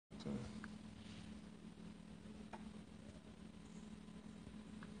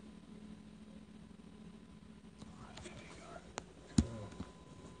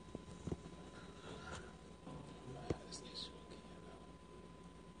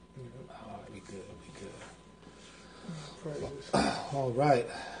We good. All right.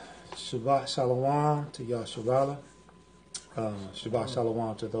 Shabbat Shalom to Yasha. Shabbat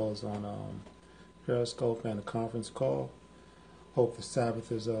Shalom to those on Periscope and the conference call. Hope the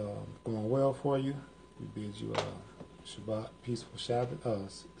Sabbath is going well for you. We bid you Shabbat, peaceful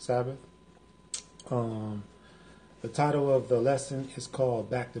Sabbath. The title of the lesson is called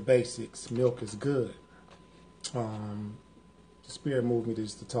Back to Basics, Milk is Good. The Spirit moved me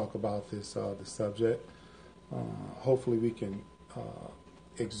just to talk about this subject. Hopefully we can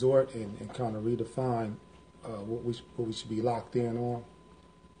exhort and kind of redefine what we should be locked in on,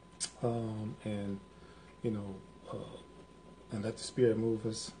 and let the Spirit move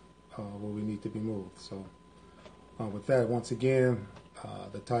us where we need to be moved. So with that, once again,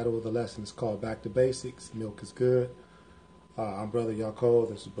 the title of the lesson is called Back to Basics, Milk is Good. I'm Brother Yakol,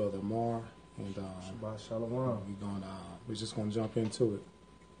 this is Brother Amar, and Shabbat Shalom. We're just going to jump into it.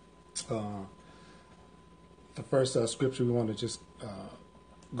 The first scripture we want to just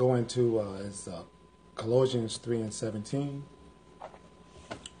go into is Colossians 3:17,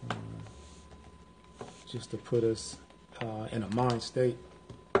 just to put us in a mind state.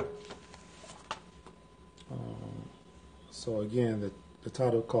 So again, the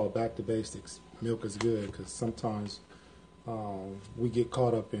title called Back to Basics, Milk is Good, because sometimes we get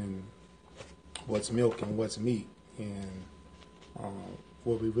caught up in what's milk and what's meat, and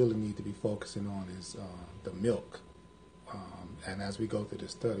what we really need to be focusing on is the milk. And as we go through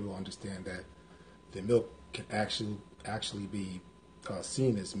this study, we'll understand that the milk can actually be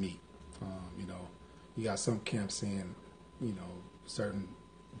seen as meat. You got some camps saying, certain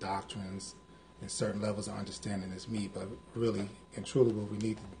doctrines and certain levels of understanding is meat, but really and truly what we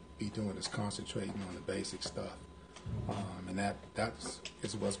need to be doing is concentrating on the basic stuff. And that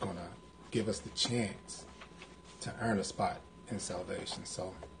is what's going to give us the chance to earn a spot in salvation.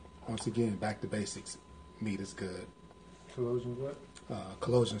 So once again, back to basics, meat is good. Colossians what?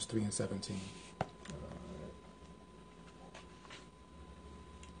 Colossians 3:17.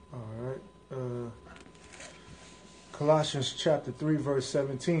 All right. Colossians chapter 3, verse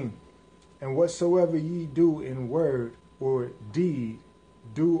 17. And whatsoever ye do in word or deed,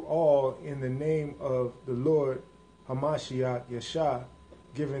 do all in the name of the Lord Hamashiach Yasha,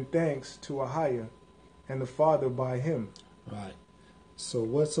 giving thanks to AHAYAH and the Father by him. Right. So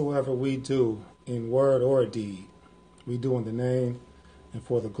whatsoever we do in word or deed, we do in the name and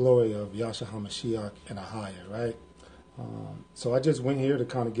for the glory of Yasha HaMashiach and AHAYAH, right? So I just went here to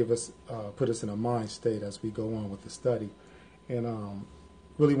kind of give us, put us in a mind state as we go on with the study, and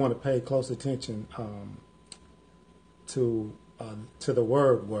really want to pay close attention to the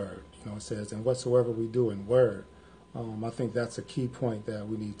word. It says, and whatsoever we do in word. I think that's a key point that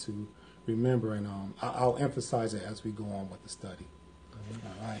we need to remember, and I'll emphasize it as we go on with the study. Mm-hmm.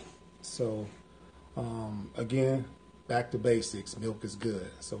 All right. So again, back to basics. Milk is good.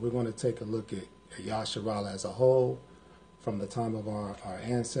 So we're going to take a look at Yasharala as a whole, from the time of our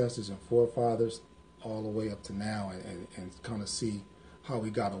ancestors and forefathers all the way up to now, and kind of see how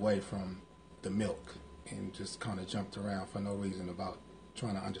we got away from the milk and just kind of jumped around for no reason about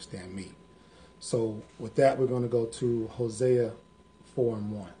trying to understand meat. So with that, we're going to go to Hosea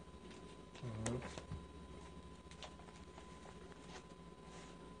 4:1. Mm-hmm.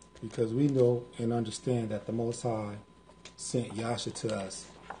 Because we know and understand that the Most High sent Yasha to us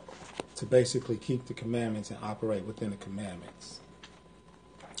to basically keep the commandments and operate within the commandments.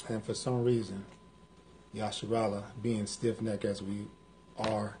 And for some reason, Yasharala, being stiff-necked as we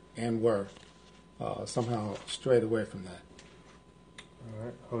are and were, somehow strayed away from that. All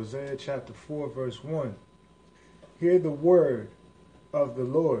right. Hosea chapter 4, verse 1. Hear the word of the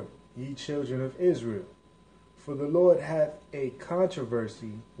Lord, ye children of Israel. For the Lord hath a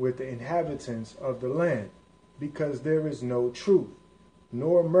controversy with the inhabitants of the land, because there is no truth,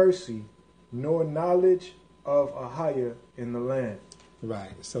 nor mercy, nor knowledge of AHAYAH in the land.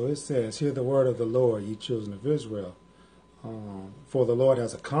 Right. So it says, hear the word of the Lord, ye children of Israel. For the Lord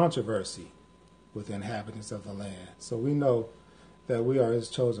has a controversy with the inhabitants of the land. So we know that we are his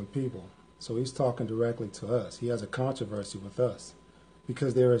chosen people. So he's talking directly to us. He has a controversy with us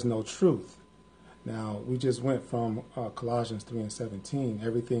because there is no truth. Now, we just went from Colossians 3:17.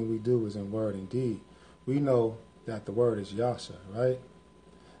 Everything we do is in word and deed. We know that the word is Yasha, right?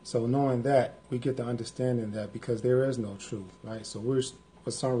 So knowing that, we get the understanding that because there is no truth, right? So we're,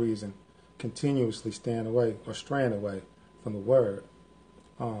 for some reason, continuously straying away from the word.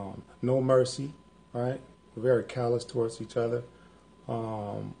 No mercy, right? We're very callous towards each other,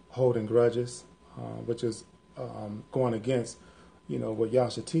 holding grudges, which is going against, what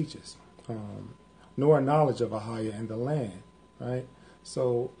Yasha teaches. Nor knowledge of AHAYAH in the land, right?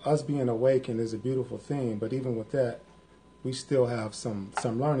 So us being awakened is a beautiful thing, but even with that, we still have some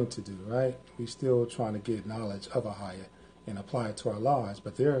learning to do, right? We still trying to get knowledge of AHAYAH and apply it to our lives.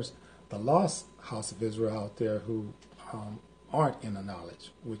 But there's the lost house of Israel out there who aren't in the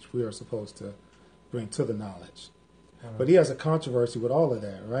knowledge, which we are supposed to bring to the knowledge. But he has a controversy with all of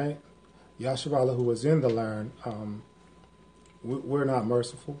that, right? Yasha, who was in the learn, we're not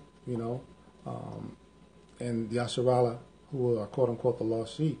merciful, you know. And Yasha, who are quote-unquote the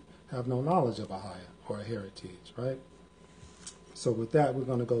lost sheep, have no knowledge of AHAYAH or a heritage, right? So with that, we're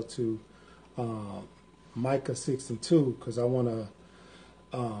going to go to Micah 6:2, because I want to,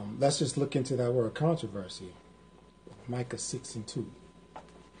 let's just look into that word controversy. Micah 6:2.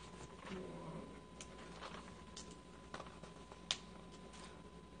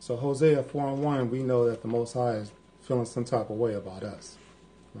 So Hosea 4:1, we know that the Most High is feeling some type of way about us,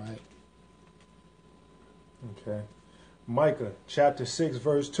 right? Okay. Micah chapter 6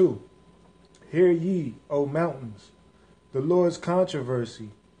 verse 2. Hear ye, O mountains, the Lord's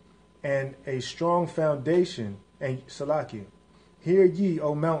controversy, and a strong foundation, and Salakia. Hear ye,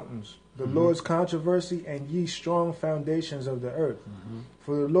 O mountains, the Lord's controversy, and ye strong foundations of the earth.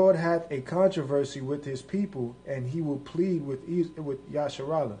 For the Lord hath a controversy with his people, and he will plead with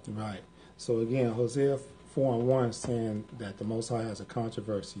Yasharallah. Right. So again, Hosea 4:1 saying that the Most High has a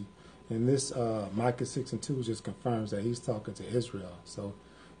controversy. And this Micah 6:2 just confirms that he's talking to Israel. So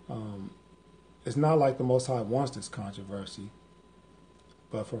it's not like the Most High wants this controversy,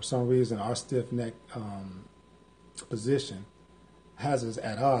 but for some reason our stiff-necked position has us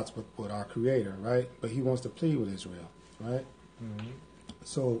at odds with our Creator, right? But he wants to plead with Israel, right?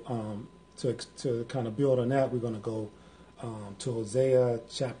 So to kind of build on that, we're going to go to Hosea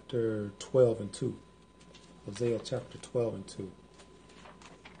chapter 12:2. Hosea chapter 12:2.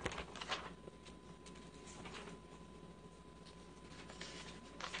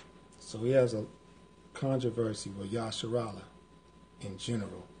 So he has a controversy with Yasharallah in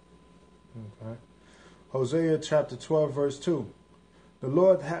general. Okay. Hosea chapter 12 verse 2. The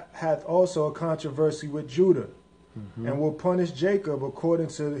Lord hath also a controversy with Judah, and will punish Jacob according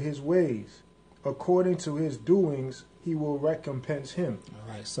to his ways. According to his doings, he will recompense him.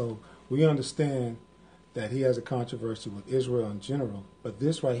 All right, so we understand that he has a controversy with Israel in general, but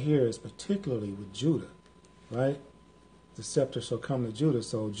this right here is particularly with Judah, right? The scepter shall come to Judah.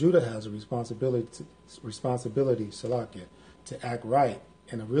 So Judah has a responsibility, Salakia, to act right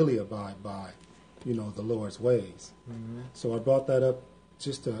and to really abide by, you know, the Lord's ways. So I brought that up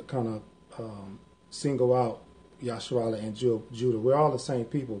just to kind of single out Yasharallah and Judah. We're all the same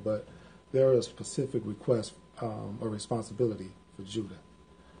people, but there is a specific request or responsibility for Judah.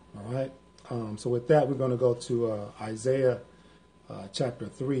 All right. So with that, we're going to go to Isaiah chapter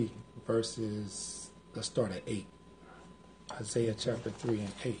 3, verses, let's start at 8. Isaiah chapter 3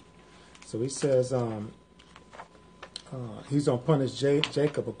 and 8. So he says he's going to punish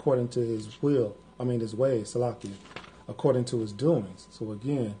Jacob according to his his ways, Salakia, according to his doings. So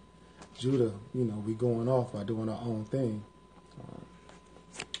again, Judah, you know, we going off by doing our own thing.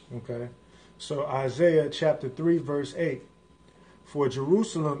 Okay. So Isaiah chapter 3 verse 8. For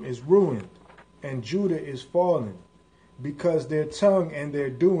Jerusalem is ruined, and Judah is fallen, because their tongue and their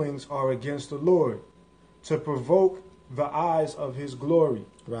doings are against the Lord, to provoke the eyes of his glory.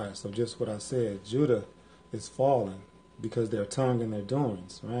 Right, so just what I said, Judah is fallen because their tongue and their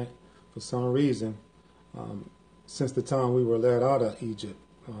doings, right? For some reason, since the time we were led out of Egypt,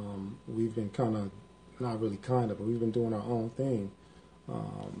 we've been not really but we've been doing our own thing,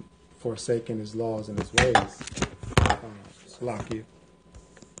 forsaking his laws and his ways. Salakia.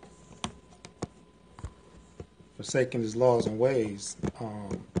 Forsaking his laws and ways,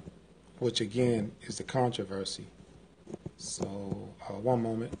 which again is the controversy. So, one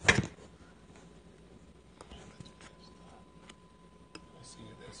moment. Let's see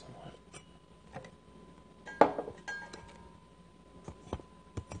if that's all right.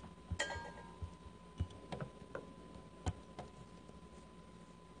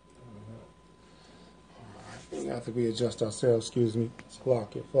 After we adjust ourselves, excuse me. Let's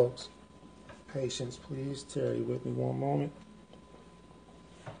block it, folks. Patience, please. Tarry with me one moment.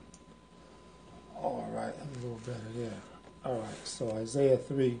 All right, a little better there. All right, so Isaiah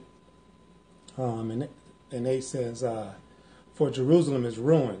 3 and 8 says, for Jerusalem is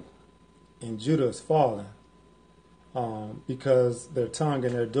ruined and Judah is fallen, because their tongue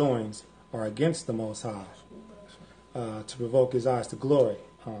and their doings are against the Most High, to provoke his eyes to glory.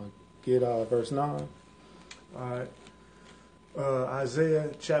 Get verse 9. All right.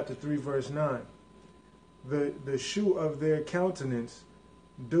 Isaiah chapter 3 verse 9. The shoe of their countenance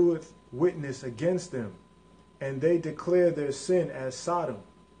doeth witness against them, And they declare their sin as Sodom.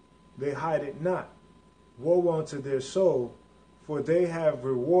 They hide it not. Woe unto their soul, for they have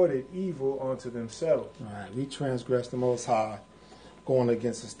rewarded evil unto themselves. Right. We transgress the Most High, going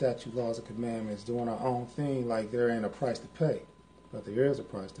against the statute, laws, and commandments, doing our own thing like there ain't a price to pay. But there is a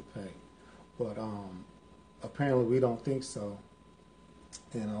price to pay. But apparently we don't think so.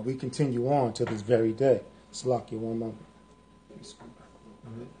 And we continue on to this very day. Slack you one moment.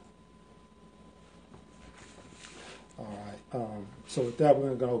 All right. So with that,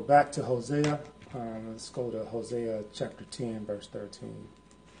 we're going to go back to Hosea. Let's go to Hosea chapter 10, verse 13.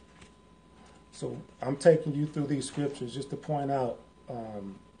 So I'm taking you through these scriptures just to point out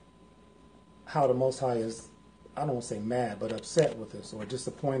how the Most High is, I don't want to say mad, but upset with us or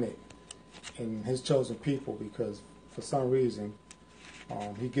disappointed in his chosen people, because for some reason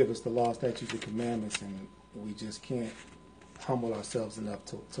he gives us the law, statutes, and commandments, and we just can't humble ourselves enough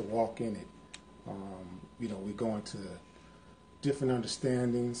to walk in it. We go into different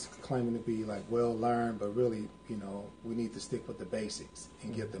understandings, claiming to be like well learned, but really, we need to stick with the basics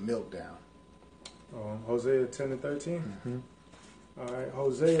and get the milk down. Hosea 10 and 13? Mm-hmm. All right,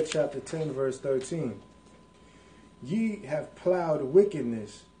 Hosea chapter 10, verse 13. Ye have plowed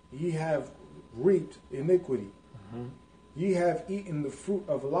wickedness, ye have reaped iniquity. Mm-hmm. Ye have eaten the fruit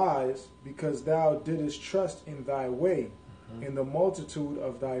of lies, because thou didst trust in thy way, in the multitude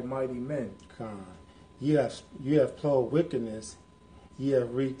of thy mighty men. You have plowed wickedness, ye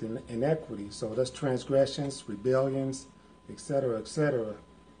have reaped inequity. So that's transgressions, rebellions, etc., etc.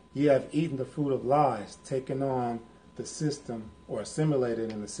 Ye have eaten the fruit of lies, taken on the system or assimilated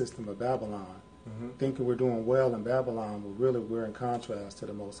in the system of Babylon. Thinking we're doing well in Babylon, but really we're in contrast to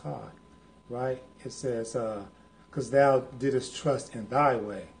the Most High, right? It says, because thou didst trust in thy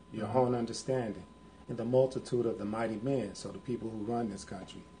way, your own understanding, in the multitude of the mighty men, so the people who run this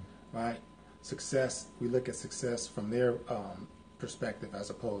country, right? Success, we look at success from their perspective as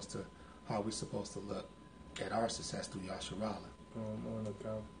opposed to how we're supposed to look at our success through Yasha.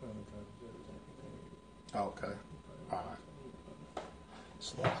 Okay. All right.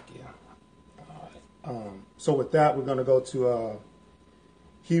 Slovakia. All right. So with that, we're going to go to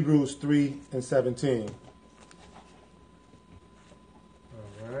Hebrews 3 and 17.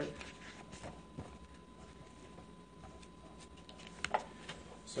 All right.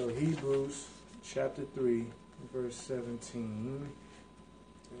 So Hebrews chapter 3, verse 17.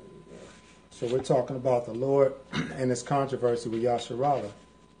 So we're talking about the Lord and his controversy with Yasharallah.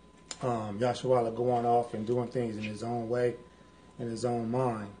 Yasharallah going off and doing things in his own way, in his own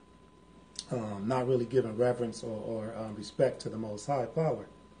mind, not really giving reverence or respect to the Most High power.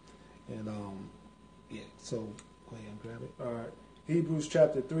 And so go ahead and grab it. All right. Hebrews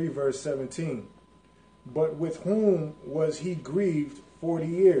chapter 3, verse 17. But with whom was he grieved 40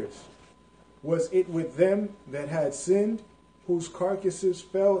 years? Was it with them that had sinned, whose carcasses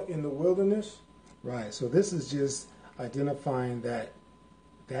fell in the wilderness? Right. So this is just identifying that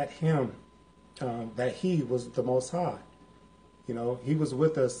him, that he was the Most High. He was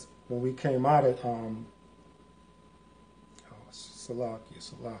with us when we came out of Salakia.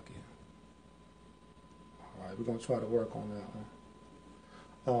 All right, we're going to try to work on that one.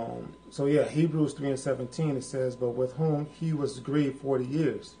 So yeah, Hebrews 3 and 17, it says, but with whom he was grieved 40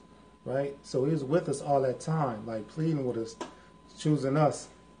 years, right? So he was with us all that time, like pleading with us, choosing us.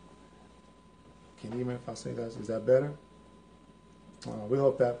 Can you hear me if I say that? Is that better? We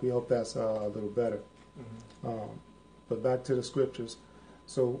hope that's a little better. But back to the scriptures.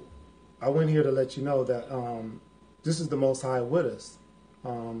 So I went here to let you know that this is the Most High with us.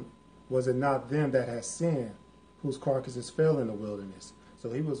 Was it not them that had sinned, whose carcasses fell in the wilderness? So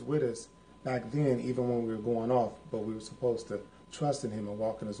he was with us back then, even when we were going off, but we were supposed to trust in him and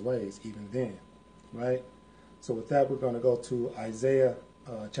walk in his ways even then, right? So with that, we're going to go to Isaiah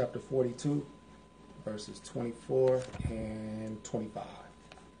chapter 42, verses 24 and 25.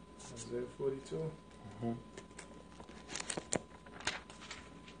 Isaiah 42?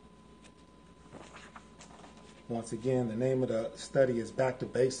 Once again, the name of the study is Back to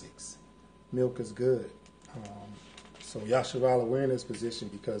Basics. Milk is good. So Yasharallah, we're in this position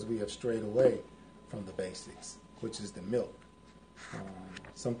because we have strayed away from the basics, which is the milk.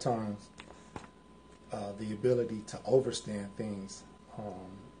 Sometimes the ability to overstand things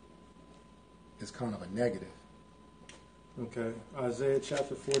is kind of a negative. Okay. Isaiah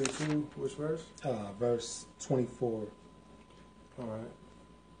chapter 42, which verse? Verse 24. All right.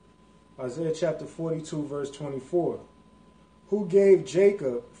 Isaiah chapter 42, verse 24. Who gave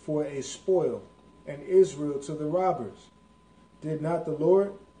Jacob for a spoil and Israel to the robbers? Did not the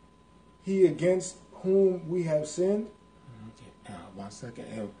Lord, he against whom we have sinned? 1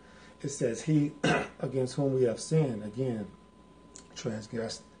 second. it says, he against whom we have sinned, again,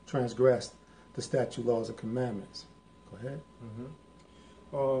 transgressed the statute, laws, and commandments. Go ahead.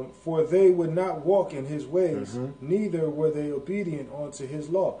 For they would not walk in his ways, neither were they obedient unto his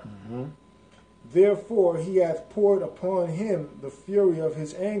law. Therefore he hath poured upon him the fury of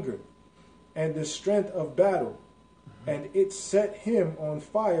his anger, and the strength of battle, and it set him on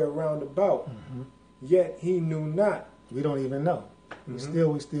fire round about. Yet he knew not. We don't even know. We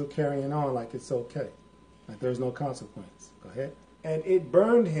still carrying on like it's okay, like there's no consequence. Go ahead. And it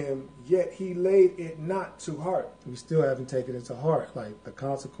burned him, yet he laid it not to heart. We still haven't taken it to heart. Like the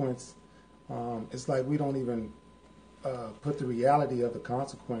consequence, it's like we don't even put the reality of the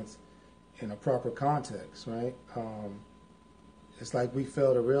consequence in a proper context, right? It's like we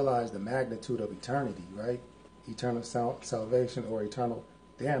fail to realize the magnitude of eternity, right? Eternal salvation or eternal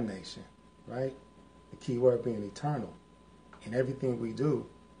damnation, right? The key word being eternal. And everything we do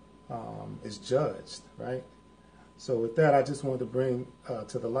is judged, right? So with that, I just wanted to bring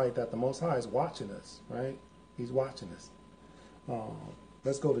to the light that the Most High is watching us, right? He's watching us.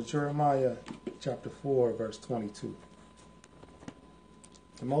 Let's go to Jeremiah chapter 4, verse 22.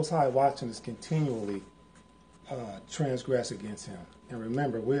 The Most High watching us continually transgress against him. And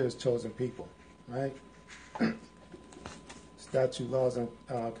remember, we're his chosen people, right? Statute, laws, and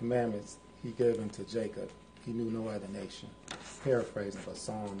commandments he gave unto Jacob. He knew no other nation. Paraphrasing, but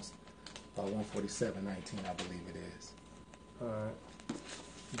Psalms 147:19, I believe it is. All right.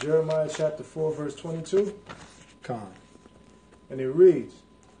 Jeremiah chapter 4, verse 22. Con. And it reads,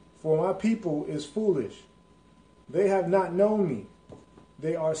 For my people is foolish. They have not known me.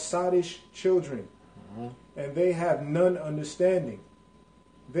 They are sottish children, and they have none understanding.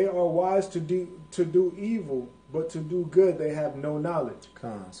 They are wise to do evil, but to do good they have no knowledge.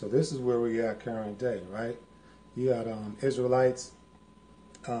 Con. So this is where we are current day, right? You got Israelites,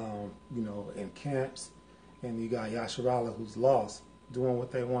 in camps, and you got Yasha who's lost, doing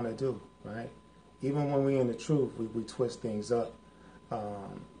what they want to do, right? Even when we're in the truth, we twist things up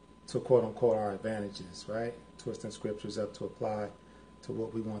to quote-unquote our advantages, right? Twisting scriptures up to apply to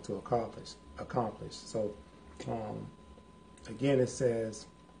what we want to accomplish. So, again, it says,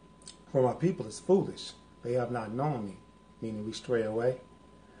 for my people is foolish. They have not known me, meaning we stray away.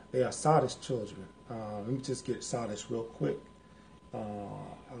 They are sottish children. Let me just get sottish real quick.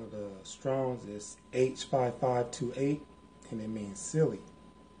 Out of the Strong's is H5528, and it means silly,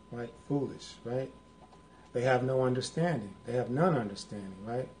 right? Foolish, right? They have no understanding. They have none understanding,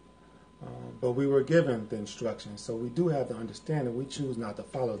 right? But we were given the instructions, so we do have the understanding. We choose not to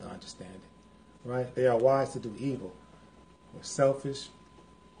follow the understanding, right? They are wise to do evil. They're selfish.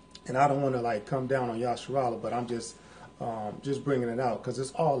 And I don't want to come down on Yasharala, but I'm just bringing it out because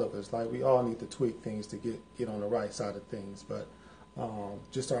it's all of us. Like we all need to tweak things to get on the right side of things. But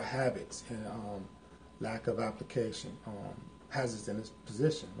just our habits and lack of application has us in this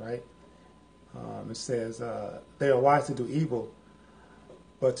position, right? It says they are wise to do evil,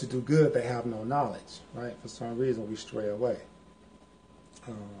 but to do good they have no knowledge, right? For some reason we stray away.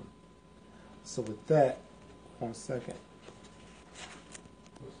 So with that, 1 second.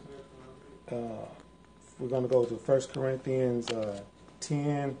 We're going to go to 1 Corinthians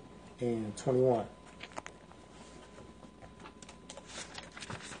 10 and 21.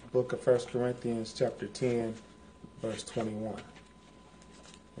 Book of 1 Corinthians chapter 10, verse 21.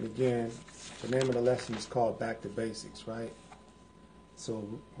 And again, the name of the lesson is called Back to Basics, right? So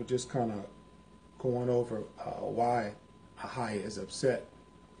we're just kind of going over why AHAYAH is upset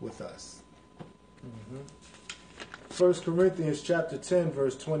with us. 1 Corinthians chapter 10,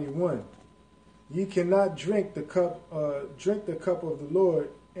 verse 21. Ye cannot drink the cup of the Lord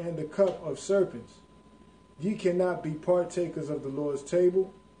and the cup of serpents. Ye cannot be partakers of the Lord's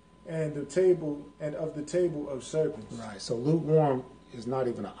table and of the table of serpents. Right. So lukewarm is not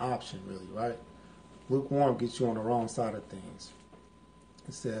even an option, really, right? Lukewarm gets you on the wrong side of things.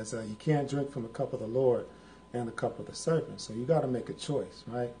 It says you can't drink from the cup of the Lord and the cup of the serpent. So you got to make a choice,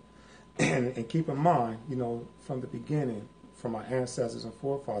 right? And keep in mind, from the beginning, from our ancestors and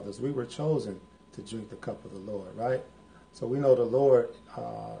forefathers, we were chosen to drink the cup of the Lord, right? So we know the Lord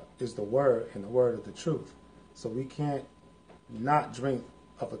is the Word and the Word of the truth. So we can't not drink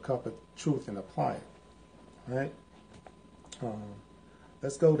of the cup of truth and apply it, right?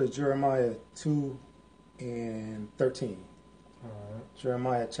 Let's go to Jeremiah 2 and 13. All right.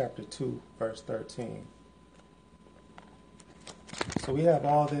 Jeremiah chapter 2, verse 13. So we have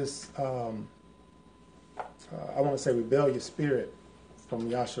all this, I want to say rebellious spirit from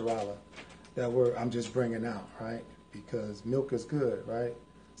Yasharala that I'm just bringing out, right? Because milk is good, right?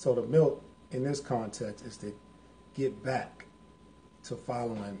 So the milk in this context is to get back to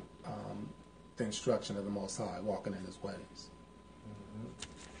following the instruction of the Most High, walking in His ways.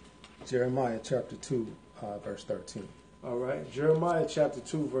 Jeremiah chapter 2, verse 13. All right. Jeremiah chapter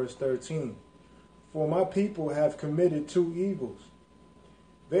 2, verse 13. For my people have committed two evils.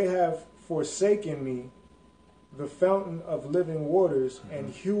 They have forsaken me, the fountain of living waters, and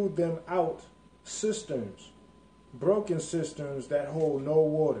hewed them out cisterns, broken cisterns that hold no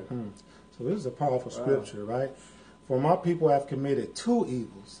water. So this is a powerful scripture, right? For my people have committed two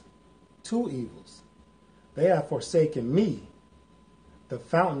evils. Two evils. They have forsaken me, the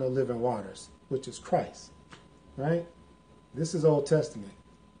fountain of living waters, which is Christ, right? This is Old Testament.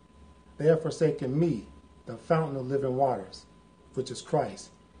 They have forsaken me, the fountain of living waters, which is Christ,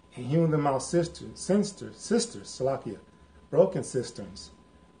 and hewn them out sisters, Salakia, broken cisterns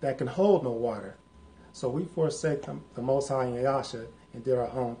that can hold no water. So we forsake the Most High and Yasha and did our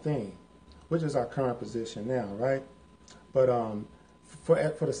own thing, which is our current position now, right? But for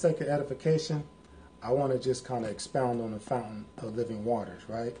the sake of edification, I want to just kind of expound on the fountain of living waters,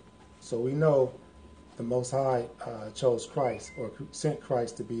 right? So we know the Most High chose Christ, or sent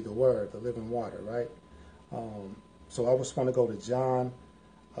Christ to be the Word, the living water, right? So I just want to go to John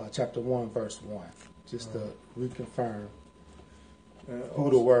chapter 1, verse 1, just to reconfirm who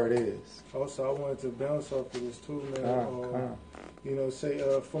the Word is. Also, I wanted to bounce off of this too, man. You know, say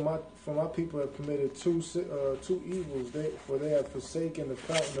for my people have committed two evils. They have forsaken the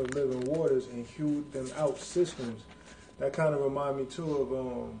fountain of living waters and hewed them out cisterns. That kind of remind me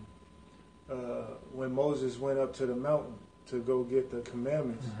too of when Moses went up to the mountain to go get the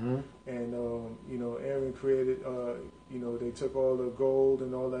commandments, and you know, Aaron created. You know, they took all the gold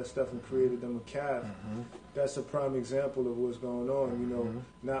and all that stuff and created them a calf. That's a prime example of what's going on. You know,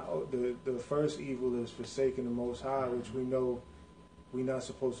 not the first evil is forsaking the Most High, which we know we're not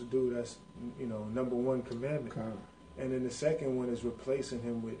supposed to do. That's, you know, number one commandment. And then the second one is replacing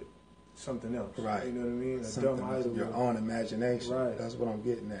Him with something else. Right. You know what I mean? A dumb idol. Your own imagination. Right. That's what I'm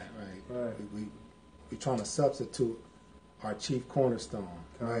getting at. Right. Right. We're trying to substitute our chief cornerstone,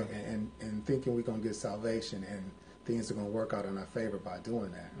 right? And thinking we're gonna get salvation and things are going to work out in our favor by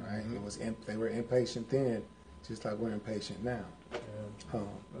doing that, right? They were impatient then, just like we're impatient now. Yeah.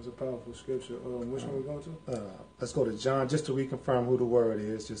 That's a powerful scripture. Which one are we going to? Let's go to John, just to reconfirm who the Word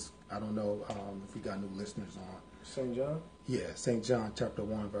is. Just, I don't know if we got new listeners on. St. John? Yeah, St. John chapter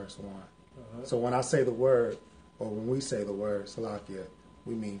 1, verse 1. So when I say the Word, or when we say the Word, Salakia,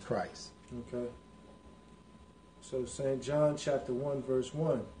 we mean Christ. Okay. So St. John chapter 1, verse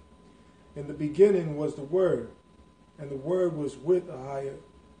 1. In the beginning was the Word, and the Word was with AHAYAH,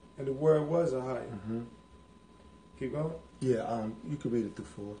 and the Word was AHAYAH. Keep going? Yeah, you can read it through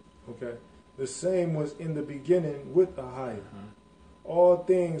 4. Okay. The same was in the beginning with AHAYAH. All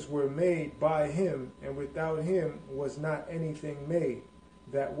things were made by Him, and without Him was not anything made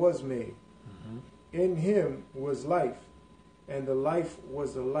that was made. In Him was life, and the life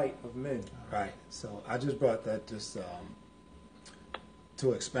was the light of men. Right. So I just brought that just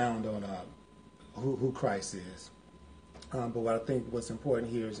to expound on who Christ is. But what I think what's important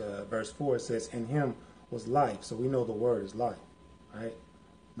here is verse 4. It says, in Him was life. So we know the Word is life, right?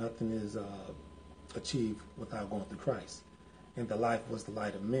 Nothing is achieved without going through Christ. And the life was the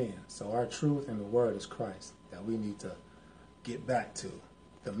light of men. So our truth and the Word is Christ, that we need to get back to,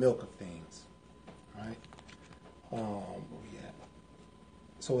 the milk of things, right?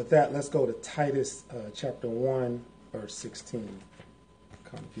 So with that, let's go to Titus chapter 1, verse 16.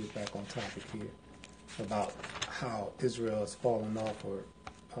 Kind of get back on topic here about how Israel has fallen off or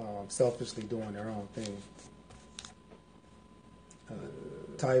selfishly doing their own thing.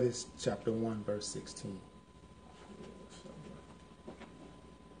 Titus chapter 1, verse 16.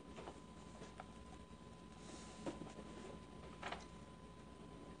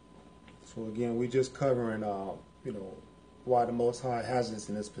 So again, we're just covering, why the Most High has us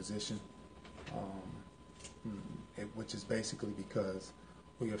in this position, which is basically because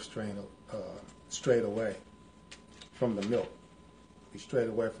we have strayed away from the milk. We strayed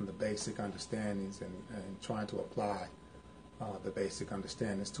away from the basic understandings and trying to apply the basic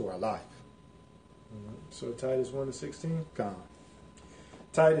understandings to our life. So Titus 1 to 16? Gone.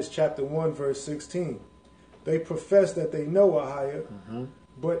 Titus chapter 1, verse 16. They profess that they know AHAYAH,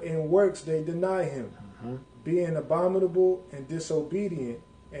 but in works they deny Him, being abominable and disobedient,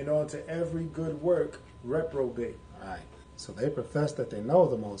 and unto every good work reprobate. Right. So they profess that they know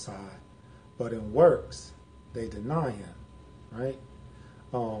the Most High, but in works they deny Him. Right.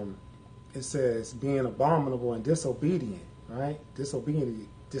 It says being abominable and disobedient. Right.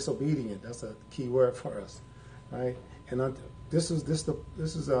 Disobedient. That's a key word for us. Right. And this is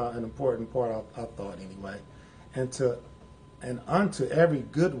an important part I thought anyway. And to and unto every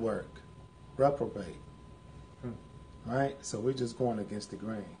good work reprobate. Right? So we're just going against the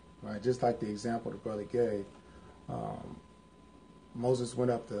grain. Right? Just like the example the brother gave, Moses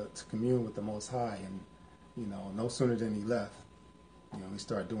went up to commune with the Most High, and no sooner than he left, he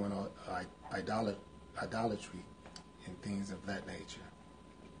started doing idolatry and things of that nature.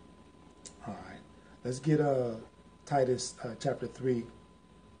 All right, let's get Titus chapter 3,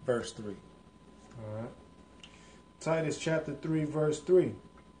 verse 3. All right, Titus chapter 3, verse 3.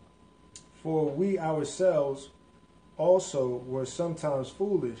 For we ourselves also were sometimes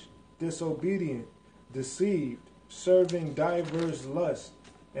foolish, disobedient, deceived, serving divers lusts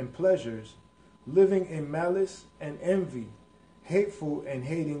and pleasures, living in malice and envy, hateful and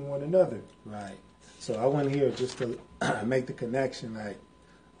hating one another. Right. So I went here just to make the connection. Like,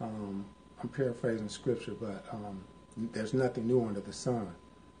 I'm paraphrasing scripture, but there's nothing new under the sun.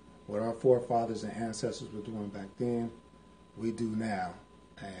 What our forefathers and ancestors were doing back then, we do now,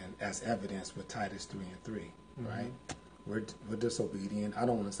 and as evidenced with Titus 3 and 3. Right? We're disobedient. I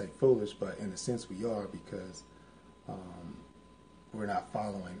don't want to say foolish, but in a sense we are, because we're not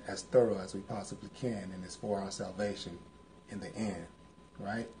following as thorough as we possibly can, and it's for our salvation in the end,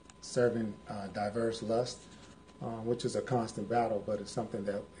 right? Serving diverse lusts, which is a constant battle, but it's something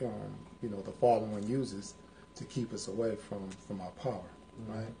that the fallen one uses to keep us away from our power,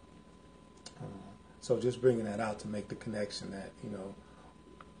 right? So just bringing that out to make the connection that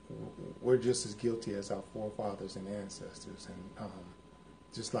we're just as guilty as our forefathers and ancestors, and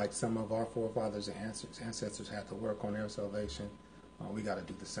just like some of our forefathers and ancestors had to work on their salvation, we got to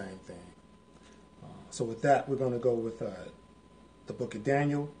do the same thing. So with that, we're going to go with the book of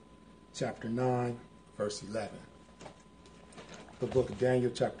Daniel, chapter 9, verse 11. The book of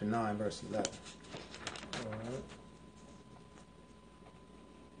Daniel, chapter 9, verse 11. All right.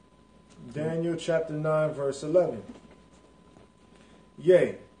 Daniel chapter 9, verse 11.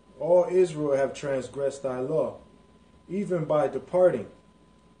 Yea, all Israel have transgressed thy law, even by departing,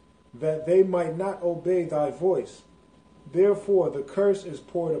 that they might not obey thy voice. Therefore the curse is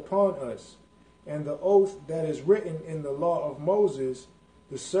poured upon us, and the oath that is written in the law of Moses,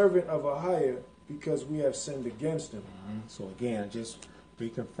 the servant of AHAYAH, because we have sinned against him. So again, just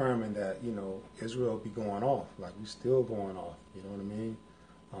reconfirming that, Israel be going off, like we still going off, you know what I mean?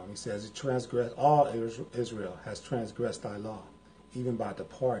 He says, all Israel has transgressed thy law, even by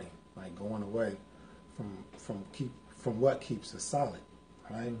departing, like going away from what keeps us solid,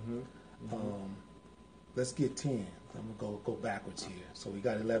 right? Let's get 10. I'm going to go backwards here. So we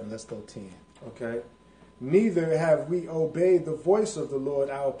got 11, let's go 10. Okay. Neither have we obeyed the voice of the Lord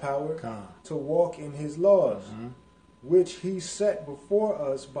our power to walk in his laws, which he set before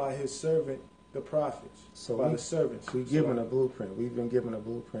us by his servant, the prophets. So by the servants. We've given a blueprint. We've been given a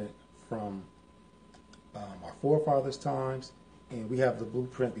blueprint from our forefathers' times, and we have the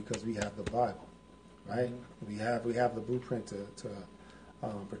blueprint because we have the Bible, right? We have the blueprint to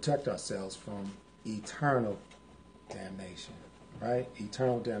protect ourselves from eternal damnation, right?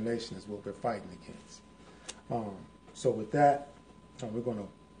 Eternal damnation is what we're fighting against. So with that, we're going to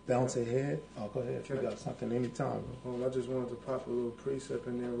bounce ahead. Oh, go ahead. You got something anytime. I just wanted to pop a little precept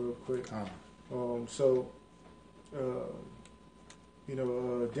in there real quick.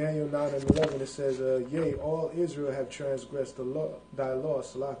 Daniel 9 and 11, it says, Yea, all Israel have transgressed the law, thy law,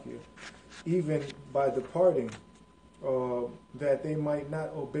 Salakia, even by departing, that they might not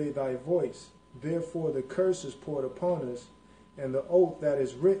obey thy voice. Therefore the curse is poured upon us, and the oath that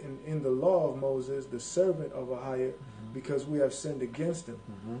is written in the law of Moses, the servant of AHAYAH, because we have sinned against him.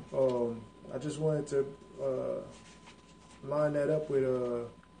 I just wanted to line that up with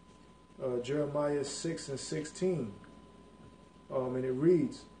Jeremiah 6 and 16. And it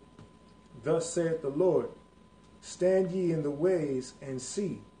reads, Thus saith the Lord, Stand ye in the ways and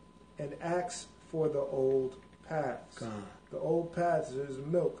see, and ask for the old paths. The old paths is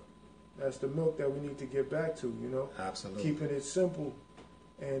milk. That's the milk that we need to get back to, Absolutely. Keeping it simple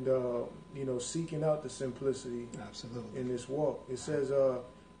and, seeking out the simplicity in this walk. It says,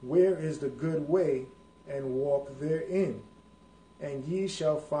 Where is the good way, and walk therein, and ye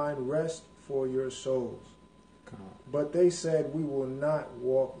shall find rest for your souls. But they said, we will not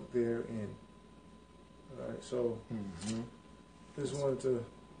walk therein. All right, so just wanted to...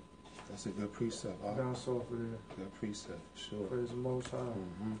 That's a good precept. Bounce off of there. Good precept, sure. Praise the Most High.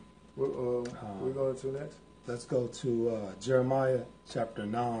 We're going to next? Let's go to Jeremiah chapter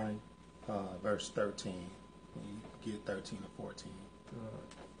 9, verse 13. You get 13 or 14.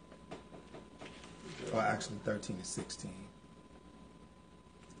 Or actually 13 and 16.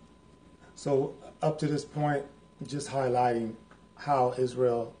 So up to this point, just highlighting how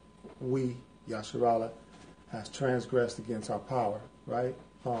Israel, we, Yasharala, has transgressed against our power, right?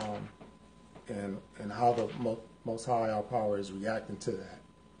 And how the Most High, our power, is reacting to that,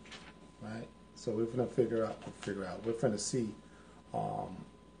 right? So we're going to figure out. We're going to see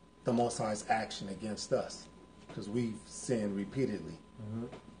the Most High's action against us because we've sinned repeatedly. Mm-hmm.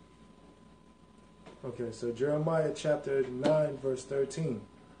 Okay, so Jeremiah chapter 9, verse 13.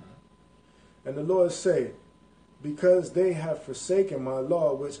 And the Lord said, because they have forsaken my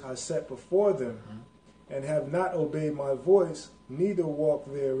law which I set before them, and have not obeyed my voice, neither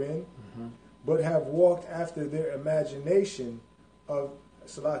walked therein, but have walked after their imagination of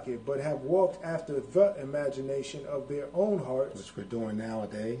but have walked after the imagination of their own hearts, which we're doing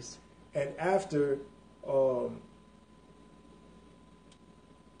nowadays, and after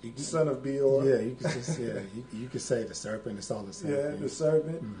son of Beor. Yeah, you could just you could say the serpent. It's all the same. Yeah, thing. the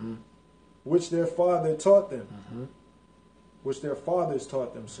serpent, which their father taught them, which their fathers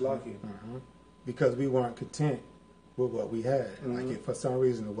taught them. Because we weren't content with what we had. Like if for some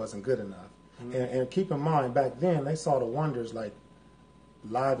reason it wasn't good enough. And keep in mind, back then they saw the wonders like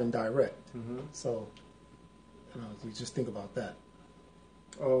live and direct. So you just think about that.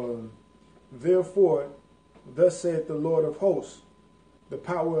 Therefore, thus saith the Lord of hosts, the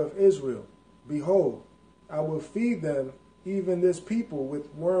power of Israel, behold, I will feed them, even this people,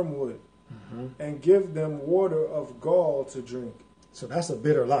 with wormwood, and give them water of gall to drink. So that's a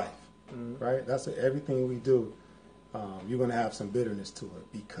bitter life, right? That's everything we do. You're going to have some bitterness to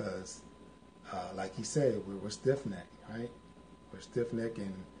it because, like he said, we're stiff-necked, right? We're stiff-necked,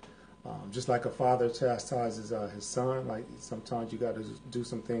 and just like a father chastises his son, like sometimes you got to do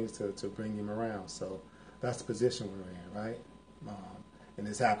some things to bring him around. So that's the position we're in, right? And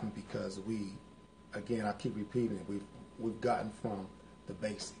it's happened because again, I keep repeating it, we've gotten from the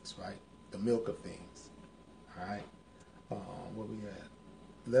basics, right? The milk of things, all right? Where we at?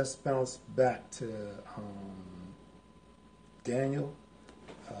 Let's bounce back to Daniel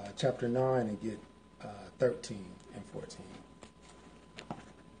chapter 9 and get 13 and 14.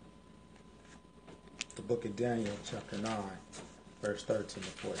 The book of Daniel chapter 9, verse 13 and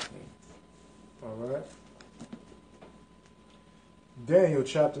 14. All right. Daniel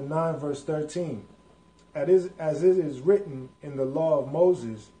chapter 9, verse 13. As it is written in the law of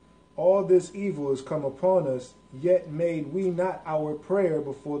Moses, all this evil is come upon us, yet made we not our prayer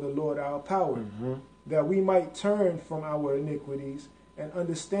before the Lord our power, that we might turn from our iniquities and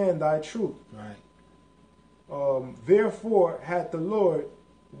understand thy truth. Right. Therefore hath the Lord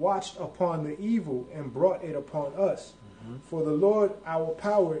watched upon the evil and brought it upon us. For the Lord our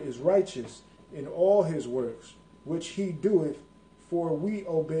power is righteous in all his works, which he doeth, for we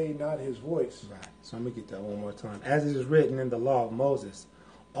obey not his voice. Right. So let me get that one more time. As it is written in the law of Moses,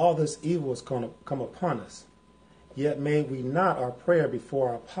 all this evil is going to come upon us. Yet made we not our prayer before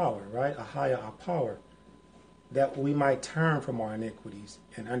our power, right? AHAYAH, our power, that we might turn from our iniquities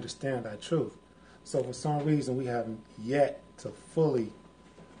and understand thy truth. So for some reason we haven't yet to fully,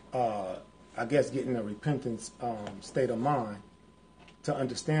 get in a repentance state of mind to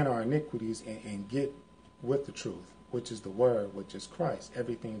understand our iniquities and get with the truth, which is the word, which is Christ,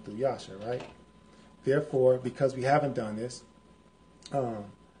 everything through Yasha, right? Therefore, because we haven't done this,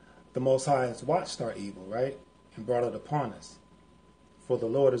 the Most High has watched our evil, right? And brought it upon us. For the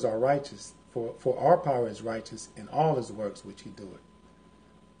Lord is our righteous, for our power is righteous in all his works which he doeth.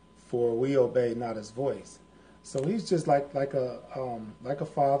 For we obey not his voice. So he's just like a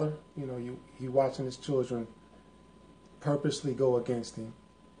father, he watching his children purposely go against him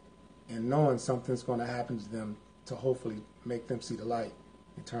and knowing something's going to happen to them to hopefully make them see the light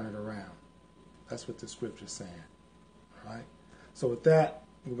and turn it around. That's what the scripture's saying. All right? So with that,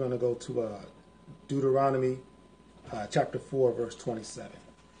 we're going to go to Deuteronomy chapter 4, verse 27.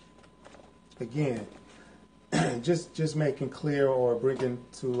 Again, just making clear or bringing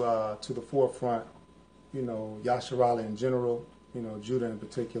to the forefront, Yasharala in general, Judah in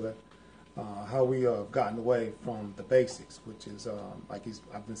particular, how we have gotten away from the basics, which is,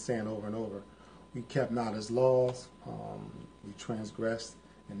 I've been saying over and over, we kept not his laws, we transgressed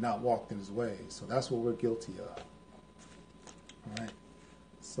and not walked in his ways. So that's what we're guilty of. All right.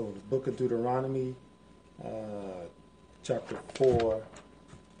 So the book of Deuteronomy, chapter 4,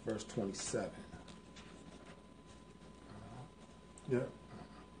 verse 27. Yeah.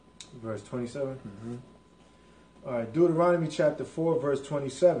 Verse 27? All right. Deuteronomy chapter 4, verse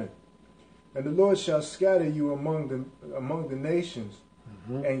 27. And the Lord shall scatter you among the nations,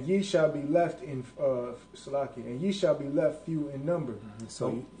 and ye shall be left in and ye shall be left few in number.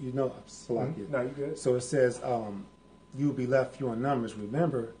 So Salakia. No, you good. So it says, you will be left few in numbers.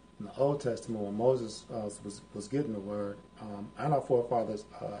 Remember, in the Old Testament, when Moses was getting the word, and our forefathers,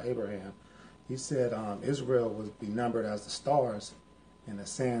 Abraham, He said Israel would be numbered as the stars in the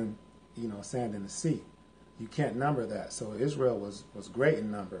sand, sand in the sea. You can't number that. So Israel was great in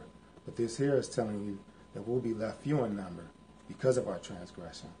number, but this here is telling you that we'll be left few in number because of our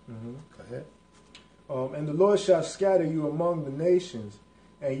transgression. Mm-hmm. Go ahead. And the Lord shall scatter you among the nations,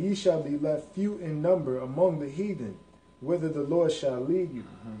 and ye shall be left few in number among the heathen, whither the Lord shall lead you.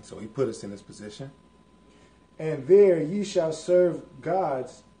 Mm-hmm. So he put us in this position. And there ye shall serve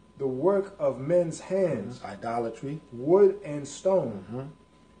gods, the work of men's hands, Mm-hmm. Idolatry, wood and stone,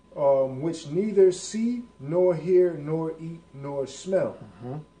 mm-hmm. Which neither see, nor hear, nor eat, nor smell.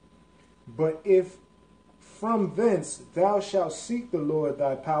 Mm-hmm. But if from thence thou shalt seek the Lord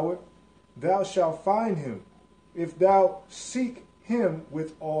thy power, thou shalt find him, if thou seek him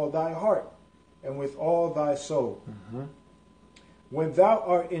with all thy heart and with all thy soul. Mm-hmm. When thou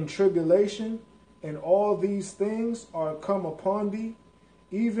art in tribulation, and all these things are come upon thee,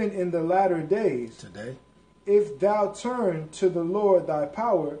 even in the latter days, Today, if thou turn to the Lord thy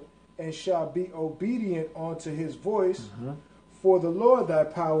power, and shalt be obedient unto his voice, mm-hmm. for the Lord thy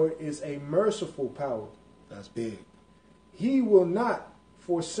power is a merciful power. That's big. He will not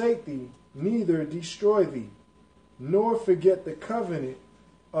forsake thee, neither destroy thee, nor forget the covenant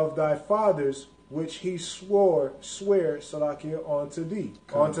of thy fathers, which he swear, Salakia, unto thee,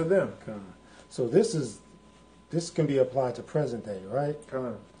 unto them. So this can be applied to present day, right?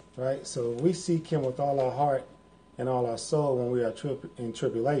 Right. So we seek him with all our heart and all our soul when we are in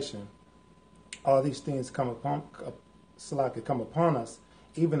tribulation. All these things come upon us,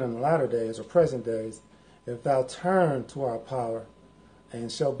 even in the latter days or present days, if thou turn to our power and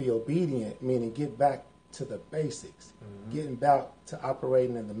shall be obedient, meaning get back to the basics, getting back to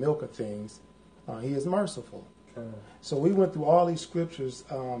operating in the milk of things. He is merciful. So we went through all these scriptures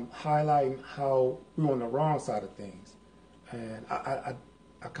highlighting how we were on the wrong side of things. And I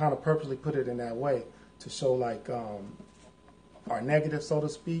kind of purposely put it in that way to show like our negative, so to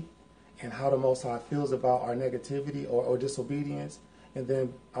speak, and how the Most High feels about our negativity or disobedience. And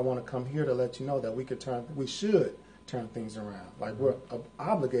then I want to come here to let you know that we should turn things around. Like we're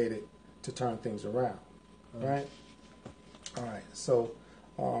obligated to turn things around. Right? All right. So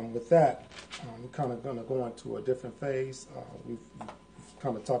with that, we're kind of going to go into a different phase. We've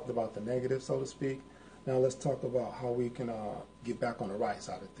kind of talked about the negative, so to speak. Now let's talk about how we can get back on the right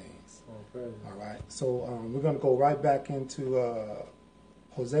side of things. Okay. All right. So we're going to go right back into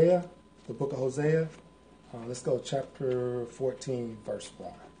Hosea, the book of Hosea. Let's go chapter 14, verse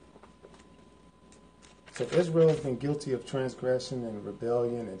 1. So Israel has been guilty of transgression and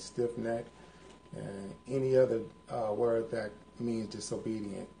rebellion and stiff neck and any other word that means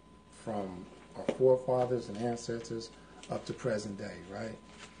disobedient from our forefathers and ancestors up to present day, right?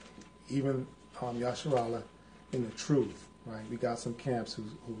 Even Yasha in the truth, right? We got some camps who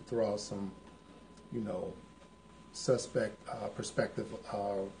throw out some, suspect perspective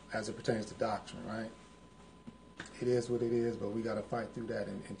as it pertains to doctrine, right? It is what it is, but we got to fight through that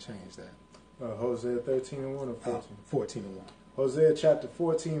and change that. Hosea 13:1 or 14? 14:1. Hosea chapter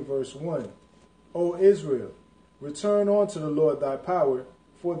 14, verse 1. O Israel, return unto the Lord thy power,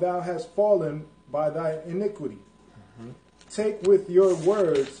 for thou hast fallen by thy iniquity. Take with your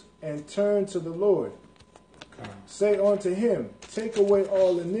words and turn to the Lord. Say unto him, take away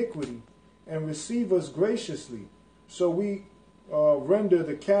all iniquity and receive us graciously, so we render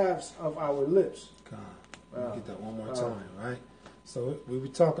the calves of our lips. Let me get that one more time, right? So we were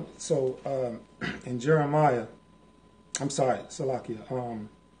talking, in Jeremiah, Salakia,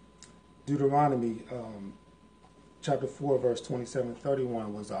 Deuteronomy chapter 4, verse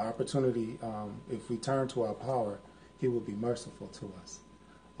 27-31 was the opportunity, if we turn to our power, he will be merciful to us.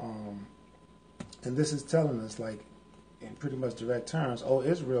 And this is telling us, like, in pretty much direct terms, O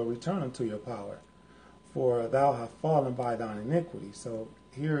Israel, return unto your power, for thou hast fallen by thine iniquity. So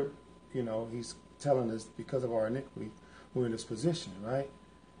here, he's telling us because of our iniquity, we're in this position, right?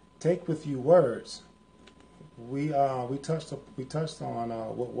 Take with you words. We touched on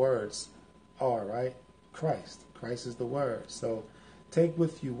what words are, right? Christ is the word. So take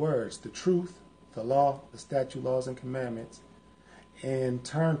with you words, the truth, the law, the statute, laws, and commandments, and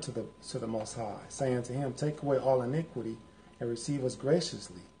turn to the Most High, saying to him, take away all iniquity and receive us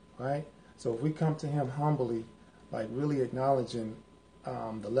graciously, right? So if we come to him humbly, like really acknowledging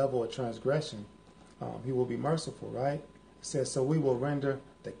the level of transgression, he will be merciful, right? It says, so we will render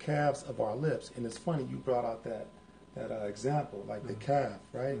the calves of our lips. And it's funny you brought out that example, like the calf,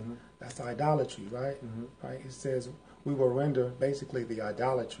 right? That's idolatry, right? Right? It says we will render basically the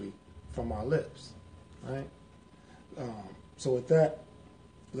idolatry from our lips, right? So with that,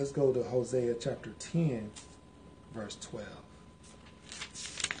 let's go to Hosea chapter 10, verse 12.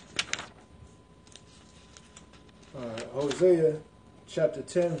 Hosea chapter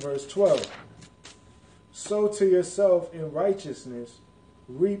 10, verse 12. Sow to yourself in righteousness,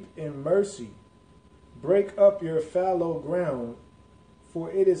 reap in mercy. Break up your fallow ground,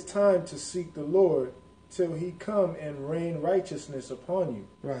 for it is time to seek the Lord till he come and rain righteousness upon you.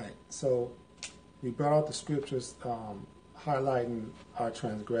 Right. So we brought out the scriptures highlighting our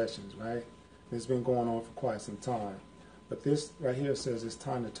transgressions, right? It's been going on for quite some time. But this right here says it's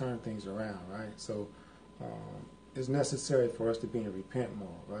time to turn things around, right? So it's necessary for us to be in repent mode,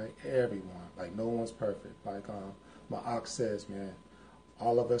 right? Everyone. Like, no one's perfect. Like my ox says, man,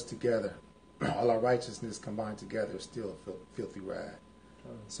 all of us together, all our righteousness combined together is still a filthy rag.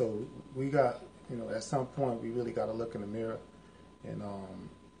 So we got, at some point we really got to look in the mirror and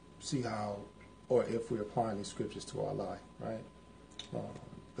see how, or if we're applying these scriptures to our life, right?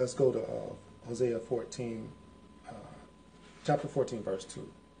 Let's go to Hosea 14, chapter 14, verse 2.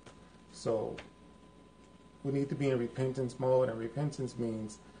 So we need to be in repentance mode, and repentance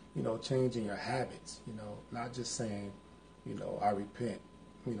means, changing your habits, not just saying, I repent,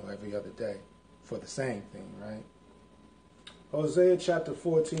 every other day for the same thing, right? Hosea chapter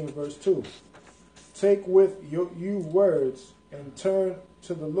 14, verse 2. Take with you words and turn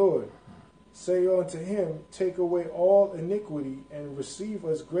to the Lord. Say unto him, take away all iniquity and receive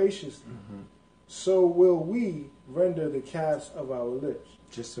us graciously. So will we render the calves of our lips.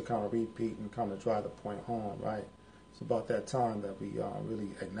 Just to kind of repeat and kind of drive the point home, right? It's about that time that we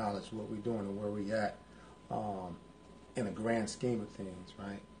really acknowledge what we're doing and where we're at in a grand scheme of things,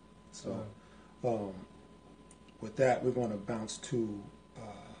 right? So with that, we're going to bounce to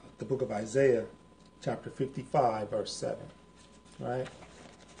the book of Isaiah, chapter 55, verse 7, right?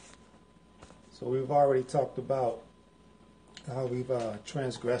 So we've already talked about how we've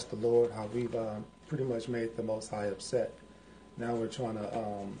transgressed the Lord, how we've pretty much made the Most High upset. Now we're trying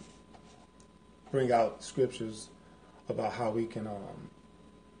to bring out scriptures about how we can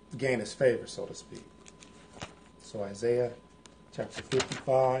gain his favor, so to speak. So Isaiah chapter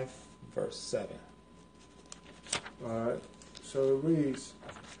 55, verse 7. All right. So it reads,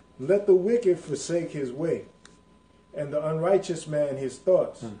 let the wicked forsake his way, and the unrighteous man his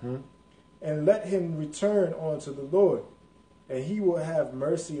thoughts, and let him return unto the Lord, and he will have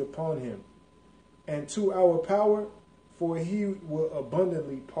mercy upon him, and to our power, for he will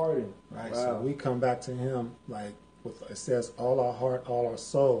abundantly pardon. Right. Wow. So we come back to him like with, it says, all our heart, all our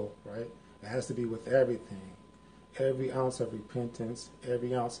soul, right? It has to be with everything. Every ounce of repentance,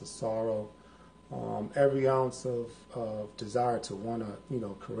 every ounce of sorrow, every ounce of desire to want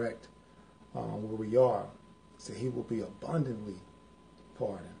to, correct where we are. So he will be abundantly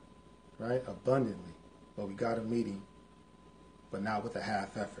pardoned, right? Abundantly. But we got to meet him, but not with a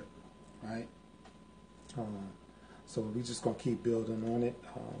half effort, right? So we're just going to keep building on it.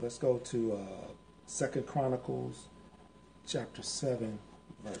 Let's go to 2 Chronicles chapter 7,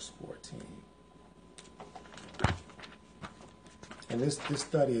 verse 14. And this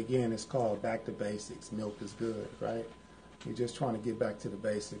study, again, is called Back to Basics. Milk is good, right? We're just trying to get back to the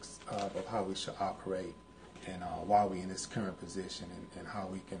basics of how we should operate and why we're in this current position and how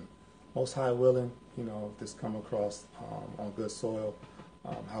we can, most high willing, if this come across on good soil,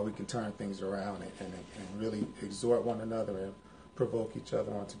 how we can turn things around and really exhort one another and provoke each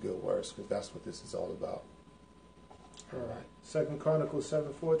other onto good works, because that's what this is all about. All right. 2 Chronicles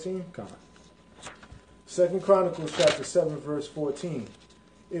 7:14. Come on. 2 Chronicles chapter 7, verse 14.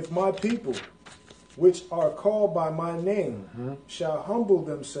 If my people, which are called by my name, shall humble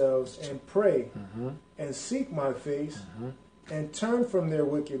themselves and pray and seek my face and turn from their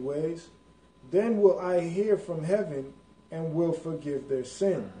wicked ways, then will I hear from heaven and will forgive their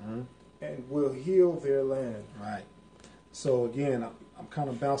sin and will heal their land. Right. So again, I'm kind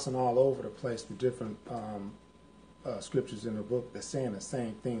of bouncing all over the place, the different scriptures in the book that's saying the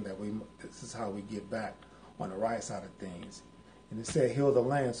same thing, that this is how we get back on the right side of things. And it said heal the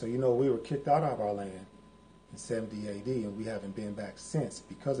land. So, we were kicked out of our land in 70 AD, and we haven't been back since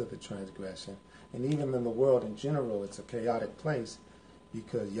because of the transgression. And even in the world in general, it's a chaotic place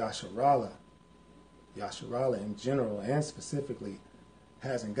because Yasharallah in general and specifically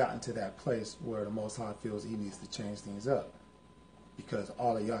hasn't gotten to that place where the Most High feels he needs to change things up, because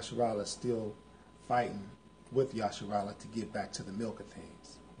all of Yasharallah is still fighting with Yasharallah to get back to the milk of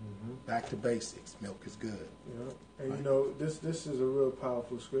things. Back to basics. Milk is good. And right. This is a real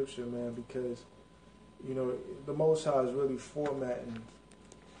powerful scripture, man, because the Most High is really formatting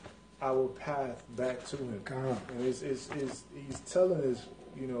our path back to him. And he's telling us,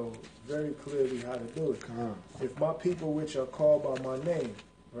 very clearly how to do it. If my people which are called by my name,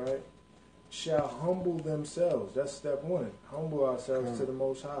 right, shall humble themselves. That's step one. Humble ourselves to the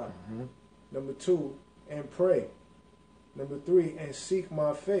Most High. Number two, and pray. Number 3, and seek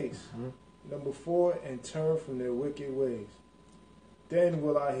my face. Mm-hmm. Number 4, and turn from their wicked ways. Then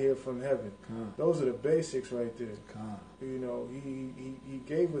will I hear from heaven. Those are the basics right there. You know, he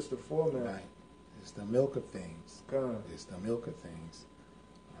gave us the format. Right. It's the milk of things. It's the milk of things.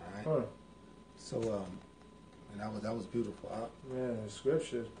 All right. So, and that was beautiful. Man, the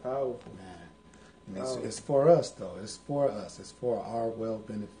scripture is powerful. Man, and it's for us though. It's for us. It's for our well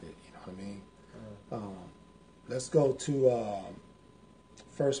benefit. You know what I mean? Let's go to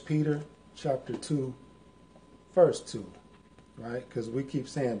 1 Peter chapter 2, verse 2. Right? Because we keep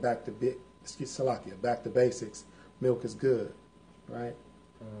saying back to basics. Milk is good. Right?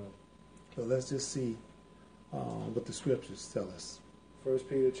 So let's just see what the scriptures tell us. 1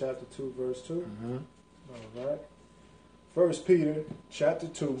 Peter chapter 2, verse 2. Mm-hmm. All right. 1 Peter chapter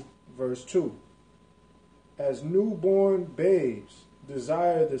 2, verse 2. As newborn babes,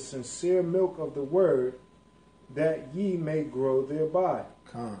 desire the sincere milk of the word, that ye may grow thereby.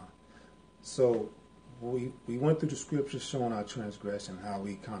 So we went through the scriptures showing our transgression, how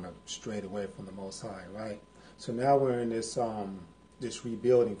we kind of strayed away from the Most High, right? So now we're in this this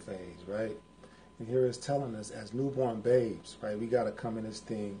rebuilding phase, right? And here it's telling us, as newborn babes, right? We got to come in this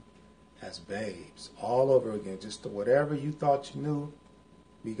thing as babes all over again. Just whatever you thought you knew,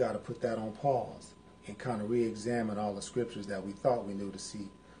 we got to put that on pause and kind of re-examine all the scriptures that we thought we knew to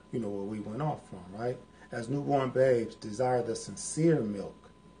see, you know, where we went off from, right? As newborn babes, desire the sincere milk,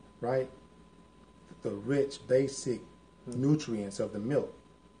 right? The rich, basic nutrients of the milk,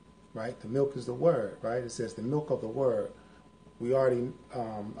 right? The milk is the word, right? It says the milk of the word. We already,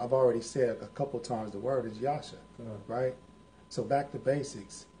 I've already said a couple times the word is Yasha, right? So back to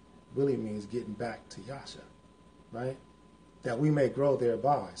basics really means getting back to Yasha, right? That we may grow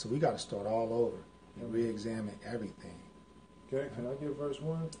thereby. So we got to start all over and re-examine everything. Okay, can I get verse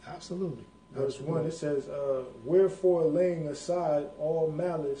 1? Absolutely. Verse 1, it says, wherefore laying aside all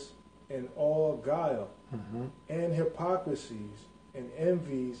malice and all guile, and hypocrisies, and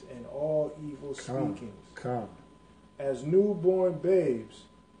envies, and all evil speakings. As newborn babes,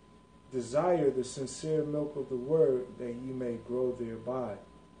 desire the sincere milk of the word, that ye may grow thereby.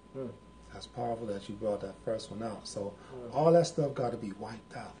 That's powerful that you brought that first one out. So all that stuff got to be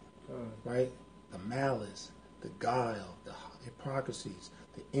wiped out, right? The malice, the guile, the hypocrisies,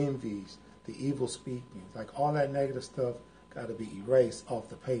 the envies, the evil speakings, like all that negative stuff got to be erased off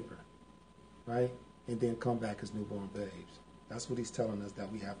the paper, right? And then come back as newborn babes. That's what he's telling us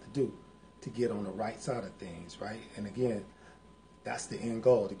that we have to do to get on the right side of things, right? And again, that's the end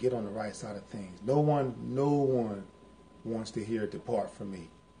goal, to get on the right side of things. No one wants to hear depart from me.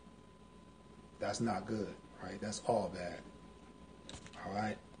 That's not good, right? That's all bad. All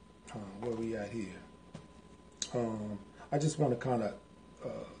right? Where we at here? I just want to kind of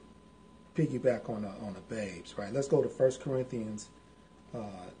piggyback on the babes, right? Let's go to 1 Corinthians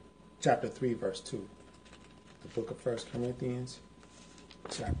chapter 3, verse 2. The book of 1 Corinthians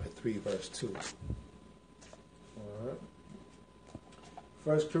chapter 3, verse 2. All right.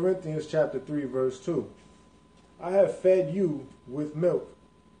 1 Corinthians chapter 3, verse 2. I have fed you with milk,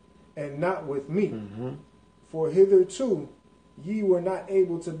 and not with meat. For hitherto ye were not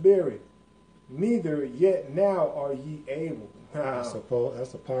able to bear it, neither yet now are ye able. That's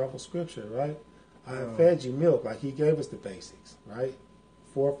a powerful scripture, right? I have fed you milk, like he gave us the basics, right?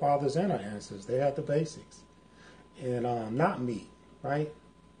 Forefathers and our ancestors, they had the basics. And not meat, right?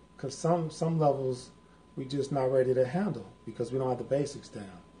 Because some levels we just not ready to handle because we don't have the basics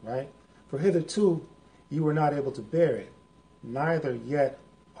down, right? For hitherto you were not able to bear it, neither yet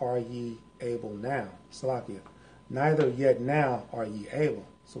are ye able now. Salakia. Neither yet now are ye able.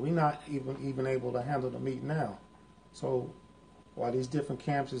 So we're not even able to handle the meat now. So while these different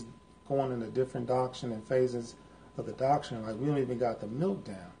camps is going in a different doctrine and phases of the doctrine, like we don't even got the milk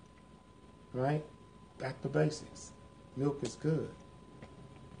down, right? Back to basics. Milk is good.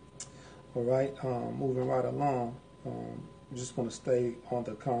 All right, moving right along, I'm just going to stay on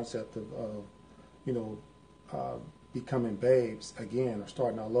the concept of becoming babes again, or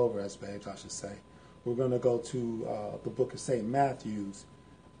starting all over as babes, I should say. We're going to go to the book of St. Matthew's,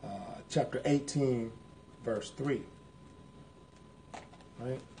 chapter 18, verse 3.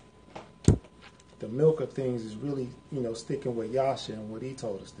 Right? The milk of things is really, sticking with Yasha and what he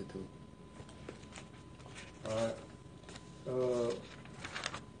told us to do. All right.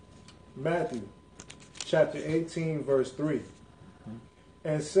 Matthew, chapter 18, verse 3.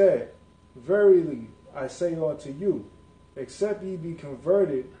 And said, verily I say unto you, except ye be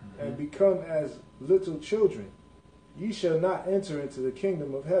converted and become as little children, ye shall not enter into the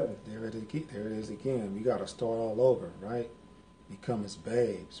kingdom of heaven. There it is again. We got to start all over, right? Become as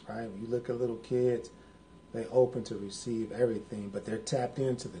babes, right? When you look at little kids, They open to receive everything, but they're tapped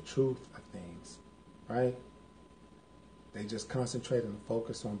into the truth of things, right? They just concentrate and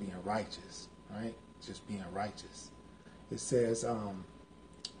focus on being righteous, right? Just being righteous. It says,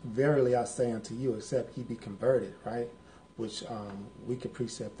 verily I say unto you, except ye be converted, right? Which we could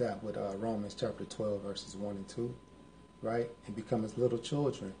precept that with Romans chapter 12, verses 1 and 2, right? And become as little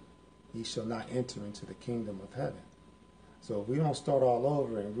children, ye shall not enter into the kingdom of heaven. So if we don't start all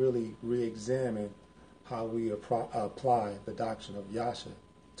over and really re-examine how we apply the doctrine of Yasha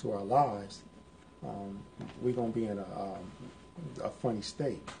to our lives, we're going to be in a funny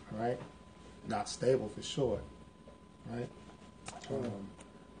state, right? Not stable for sure, right?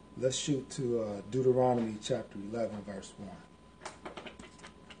 Let's shoot to Deuteronomy chapter 11, verse 1.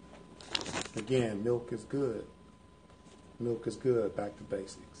 Again, milk is good. Milk is good. Back to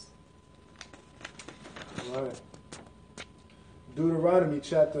basics. All right. Deuteronomy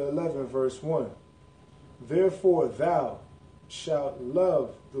chapter 11, verse 1. Therefore thou shalt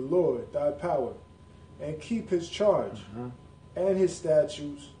love the Lord thy power, and keep his charge, and his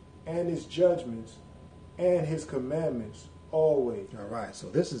statutes, and his judgments, and his commandments always. All right, so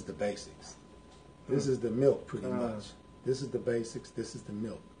this is the basics. This is the milk, pretty much. This is the basics. This is the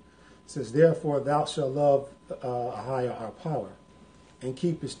milk. It says, therefore thou shalt love AHAYAH, our power, and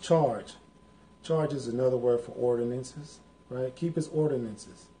keep his charge. Charge is another word for ordinances, right? Keep his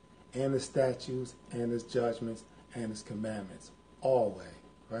ordinances, and his statutes, and his judgments, and his commandments, always,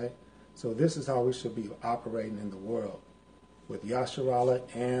 right? So this is how we should be operating in the world with Yasharallah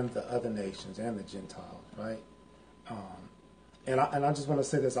and the other nations and the Gentiles, right? And I just want to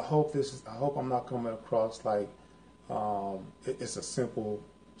say this. I hope I'm not coming across like it's a simple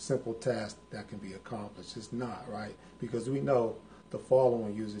task that can be accomplished. It's not, right? Because we know the fallen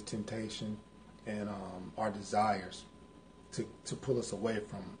one uses temptation and our desires to pull us away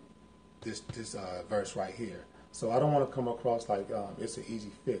from this verse right here. So I don't want to come across like it's an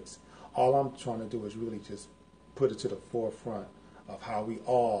easy fix. All I'm trying to do is really just put it to the forefront of how we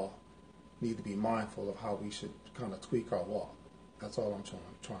all need to be mindful of how we should kind of tweak our walk. That's all I'm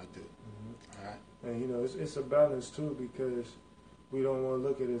trying to do. All right. And you know, it's a balance too, because we don't want to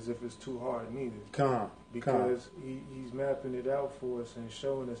look at it as if it's too hard neither. Because he's mapping it out for us and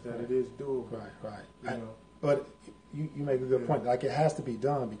showing us that it is doable. Right. You know? But you make a good point. Like, it has to be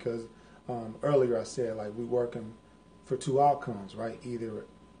done because earlier I said, like, we're working for two outcomes, right? Either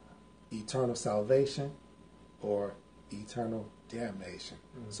eternal salvation or eternal damnation.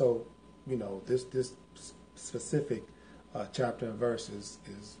 So, you know, this specific chapter and verse is,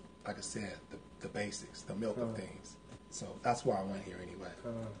 like I said, the basics, the milk of things. So that's why I went here anyway.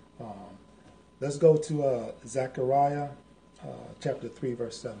 Let's go to Zechariah chapter 3,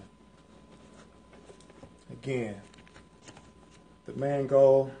 verse 7. Again, the main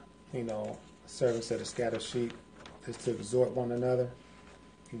goal, you know, servants of the scattered sheep, is to exhort one another,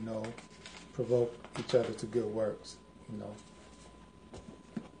 you know, provoke each other to good works, you know.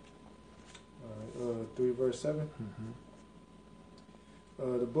 3 verse 7.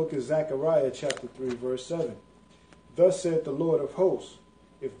 The book of Zechariah chapter 3 verse 7. Thus saith the Lord of hosts,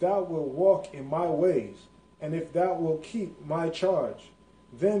 if thou wilt walk in my ways, and if thou wilt keep my charge,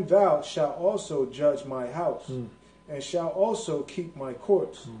 then thou shalt also judge my house, and shalt also keep my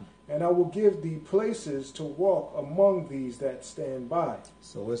courts, and I will give thee places to walk among these that stand by.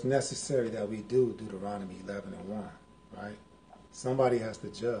 So it's necessary that we do Deuteronomy 11 and 1, right? Somebody has to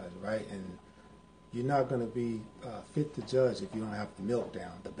judge, right? And you're not going to be fit to judge if you don't have the milk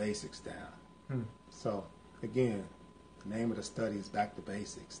down, the basics down. So, again, the name of the study is Back to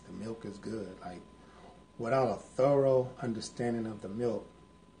Basics. The milk is good. Like, without a thorough understanding of the milk,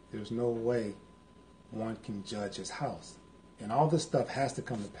 there's no way one can judge his house. And all this stuff has to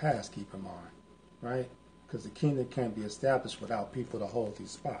come to pass, keep in mind, right? Because the kingdom can't be established without people to hold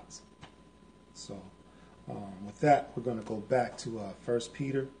these spots. So, with that, we're going to go back to 1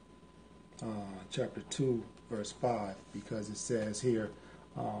 Peter chapter 2, verse 5, because it says here,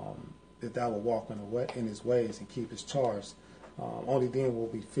 that thou will walk in his ways and keep his charge, only then will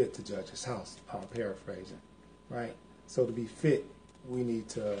be fit to judge his house. Paraphrasing, right? So to be fit, we need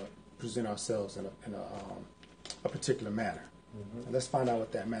to present ourselves in a particular manner. And let's find out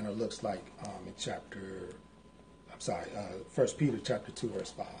what that manner looks like in 1 Peter chapter 2,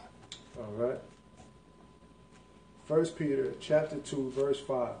 verse 5. All right. 1 Peter chapter 2, verse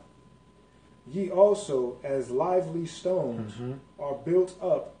 5. Ye also, as lively stones, are built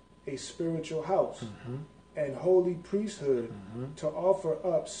up a spiritual house and holy priesthood to offer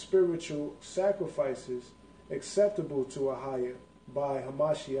up spiritual sacrifices acceptable to AHAYAH by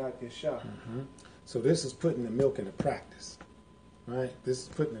Hamashiach Yasha. So this is putting the milk into practice, right? This is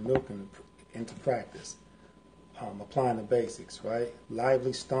putting the milk into practice. applying the basics, right?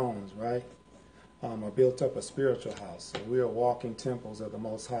 Lively stones, right? Are built up a spiritual house. So we are walking temples of the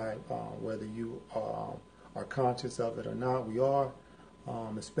Most High, whether you are conscious of it or not. We are,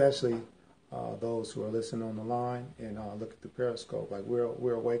 especially those who are listening on the line and look at the Periscope. Like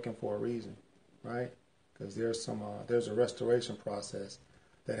we're awakened for a reason, right? Because there's a restoration process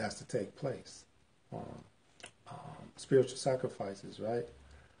that has to take place. Spiritual sacrifices, right?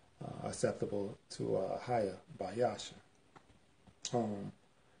 Acceptable to AHAYAH by Yasha.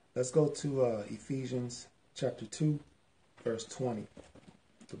 Let's go to Ephesians chapter 2, verse 20.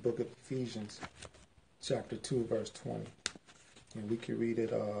 The book of Ephesians chapter 2, verse 20. And we can read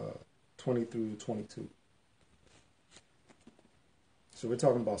it 20 through 22. So we're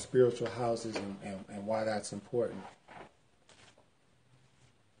talking about spiritual houses and why that's important.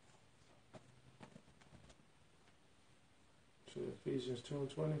 So Ephesians 2 and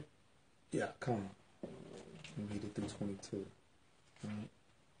 20? Yeah, come on. Read it through 22. Right.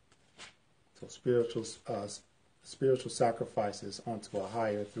 So spiritual sacrifices onto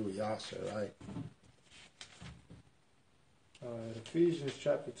AHAYAH through Yasha, right? Ephesians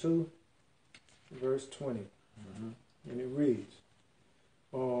chapter 2, verse 20. And it reads,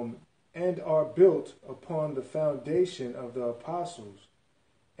 and are built upon the foundation of the apostles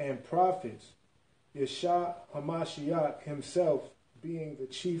and prophets, Yasha Hamashiach himself being the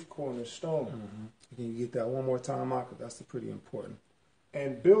chief cornerstone. Can you get that one more time, Mark? That's pretty important.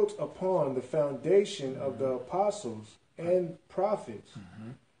 And built upon the foundation of the apostles and prophets,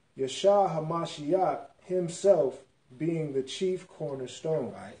 Yasha Hamashiach himself being the chief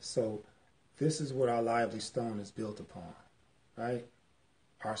cornerstone. Right. So this is what our lively stone is built upon, right?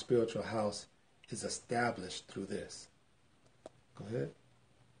 Our spiritual house is established through this. Go ahead.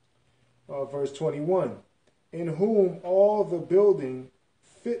 Verse 21. In whom all the building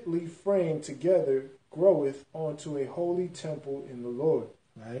fitly framed together groweth onto a holy temple in the Lord.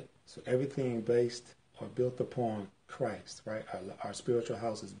 Right? So everything based or built upon Christ, right? Our spiritual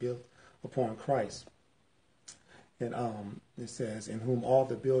house is built upon Christ. And it says, in whom all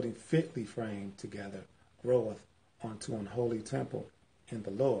the building fitly framed together groweth onto an holy temple in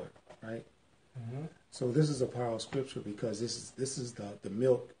the Lord, right? So this is a powerful scripture because this is the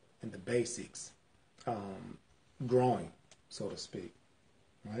milk and the basics growing, so to speak,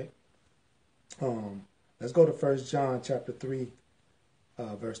 right? Let's go to 1 John chapter 3,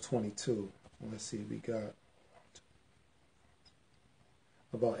 verse 22. Let's see, we got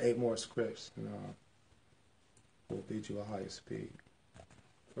about 8 more scripts, and we'll bid you a higher speed.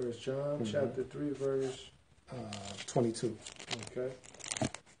 1 John chapter 3, verse 22. Okay.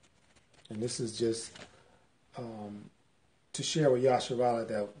 And this is just to share with Yasharala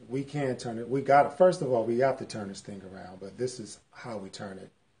that we can turn it. First of all, we have to turn this thing around, but this is how we turn it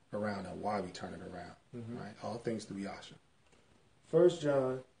around and why we turn it around. Right? All things through Yasha. 1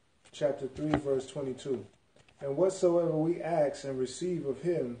 John chapter 3, verse 22. And whatsoever we ask and receive of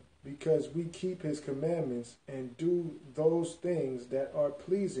him, because we keep his commandments and do those things that are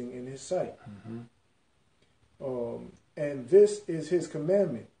pleasing in his sight. And this is his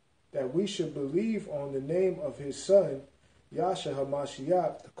commandment, that we should believe on the name of his Son, Yasha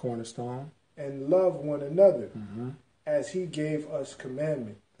HaMashiach, the cornerstone, and love one another, as he gave us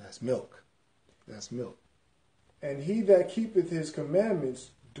commandment. That's milk. That's milk. And he that keepeth his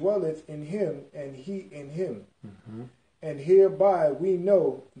commandments dwelleth in him, and he in him. And hereby we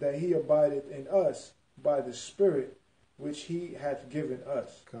know that he abideth in us by the Spirit which he hath given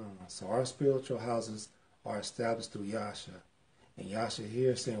us. So our spiritual houses are established through Yasha. And Yasha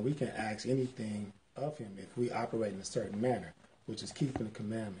here is saying we can ask anything of him if we operate in a certain manner, which is keeping the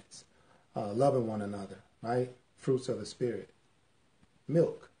commandments, loving one another, right? Fruits of the Spirit.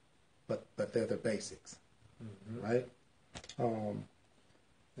 Milk, but they're the basics, right? And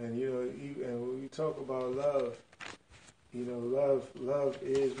and when we talk about love, love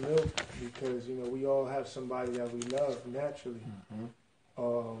is milk because we all have somebody that we love naturally,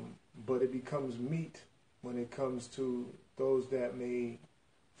 but it becomes meat when it comes to those that may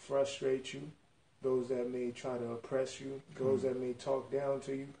frustrate you, those that may try to oppress you, those that may talk down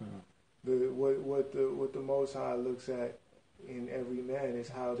to you. What the Most High looks at in every man is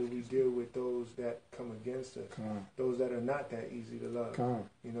how do we deal with those that come against us, those that are not that easy to love.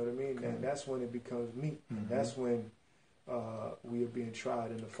 You know what I mean? And that's when it becomes meat. And that's when we are being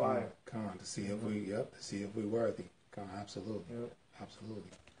tried in the fire. To see if we're worthy. Absolutely. Yep.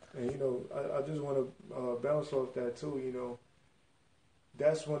 Absolutely. And I just want to bounce off that too.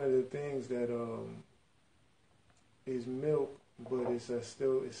 That's one of the things that is milk, but it's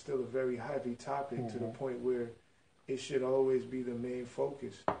still a very heavy topic to the point where it should always be the main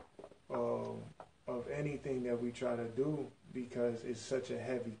focus of of anything that we try to do, because it's such a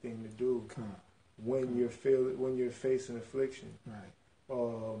heavy thing to do when you're facing affliction. Right.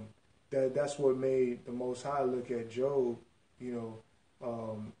 That's what made the Most High look at Job,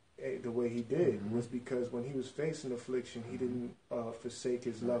 the way he did, was because when he was facing affliction, he didn't forsake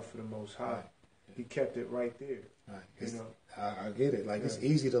his love for the Most High. Right. He kept it right there. Right. I get it. Like, it's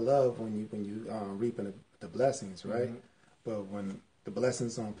easy to love when you reaping the blessings, right? But when the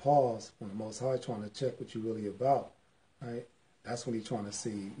blessings on pause, when the Most High trying to check what you really about, right? That's when he's trying to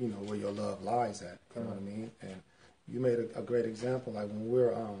see, where your love lies at. You know what I mean? And you made a great example. Like, when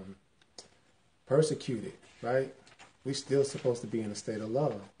we're persecuted, right? We still supposed to be in a state of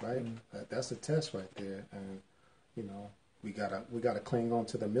love, right? That's a test right there, and we gotta cling on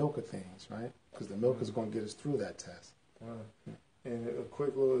to the milk of things, right? Because the milk is going to get us through that test. And a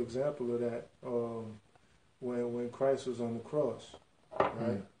quick little example of that, when Christ was on the cross,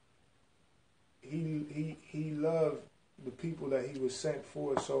 right? He loved the people that he was sent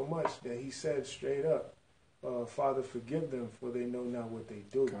for so much that he said straight up, "Father, forgive them, for they know not what they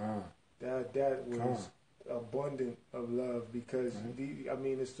do." That was abundant of love, because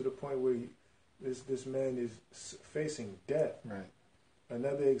it's to the point where this man is facing death. Right.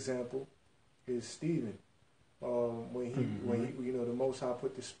 Another example is Stephen. When he the Most High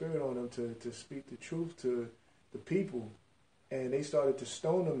put the Spirit on him to speak the truth to the people, and they started to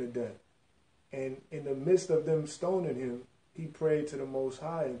stone him to death. And in the midst of them stoning him, he prayed to the Most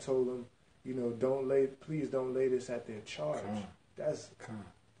High and told them, please don't lay this at their charge. That's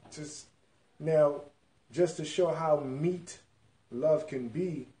just now, just to show how meat love can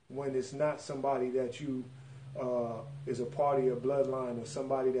be when it's not somebody that you is a part of your bloodline or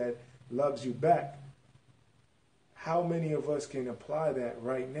somebody that loves you back. How many of us can apply that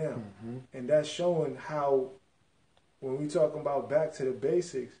right now? And that's showing how, when we talk about back to the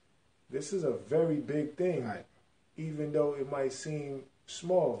basics, this is a very big thing. Right. Even though it might seem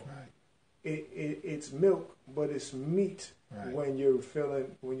small. Right. It's milk, but it's meat. Right. When you're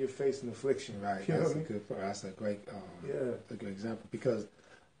facing affliction. Right. That's a great example, because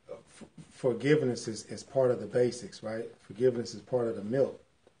forgiveness is part of the basics, right? Forgiveness is part of the milk,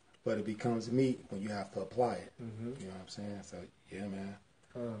 but it becomes meat when you have to apply it. You know what I'm saying? So yeah, man.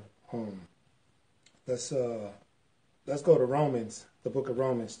 Let's go to Romans, the book of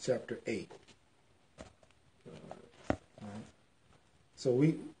Romans, chapter 8. Right. So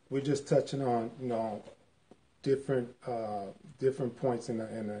we're just touching on different points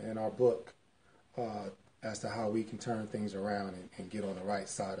in our book as to how we can turn things around and get on the right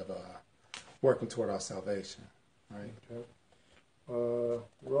side of working toward our salvation. Right. Okay.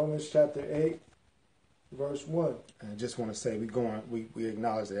 Romans chapter 8, verse 1. And I just want to say we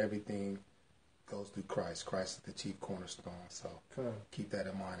acknowledge that everything goes through Christ. Christ is the chief cornerstone. So keep that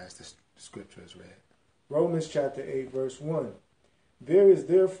in mind as the scripture is read. Romans chapter 8, verse 1. There is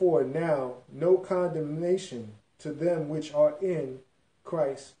therefore now no condemnation to them which are in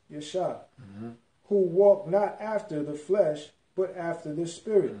Christ Yasha, who walk not after the flesh, but after the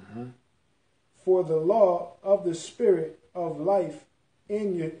Spirit. For the law of the Spirit of life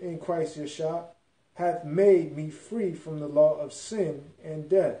in Christ Yasha hath made me free from the law of sin and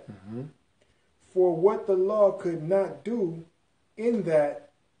death. For what the law could not do, in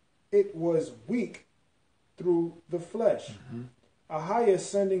that it was weak through the flesh, AHAYAH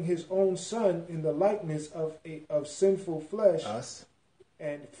sending his own Son in the likeness of sinful flesh, us,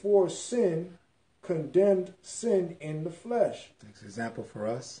 and for sin condemned sin in the flesh. That's an example for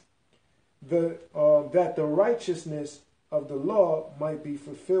us. That the righteousness of the law might be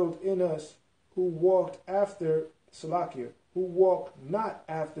fulfilled in us, who walked not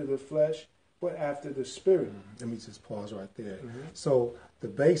after the flesh, but after the Spirit. Let me just pause right there. So the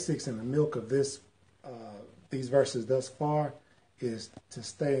basics and the milk of these verses thus far is to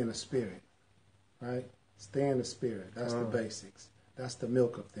stay in the Spirit, right? Stay in the Spirit. That's the basics. That's the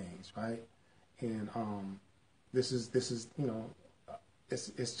milk of things, right? And this is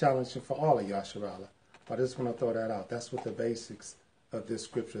it's challenging for all of Yasha. But I just want to throw that out. That's what the basics of this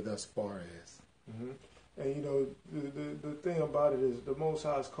scripture thus far is. And the thing about it is the Most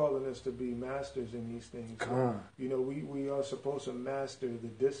High is calling us to be masters in these things. So, we are supposed to master the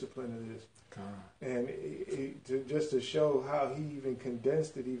discipline of this. And just to show how he even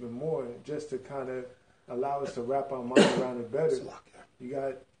condensed it even more, just to kind of allow us to wrap our mind around it better. You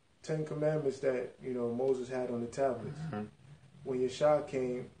got 10 commandments that Moses had on the tablets. When Yasha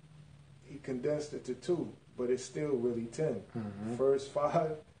came, he condensed it to 2, but it's still really 10. First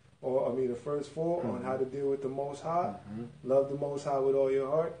 5. The first 4 on how to deal with the Most High. Love the Most High with all your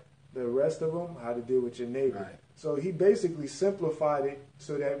heart. the rest of them, how to deal with your neighbor. Right. So he basically simplified it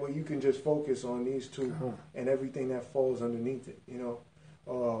so that way you can just focus on these two and everything that falls underneath it,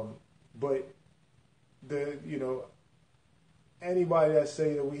 but anybody that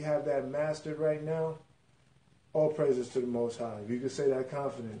say that we have that mastered right now, all praises to the Most High. You can say that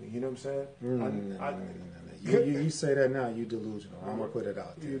confidently. You know what I'm saying? You say that now, you delusional. I'm gonna put it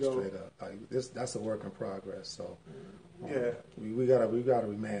out there straight up. Like that's a work in progress. So we gotta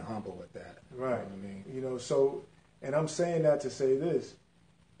remain humble with that. Right. You know what I mean? So, and I'm saying that to say this: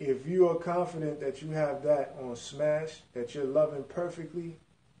 if you are confident that you have that on smash, that you're loving perfectly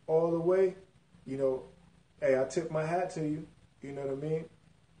all the way, hey, I tip my hat to you. You know what I mean?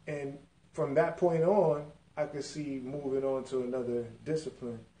 And from that point on, I could see moving on to another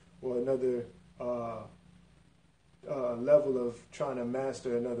discipline or another level of trying to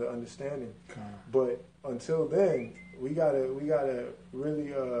master another understanding. But until then, we gotta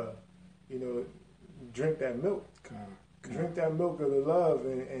really drink that milk. Drink that milk of the love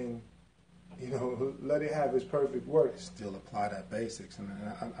and let it have its perfect work. Still apply that basics, and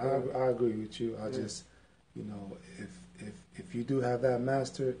I agree with you. I just if you do have that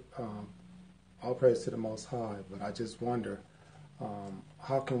mastered, all praise to the Most High. But I just wonder,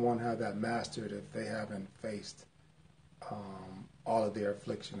 how can one have that mastered if they haven't faced all of their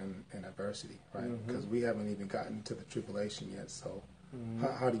affliction and adversity, right? Because we haven't even gotten to the tribulation yet. So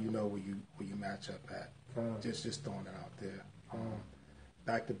how do you know where you match up at? Just throwing it out there.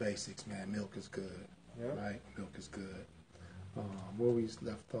 Back to basics, man. Milk is good, right? Milk is good. Where we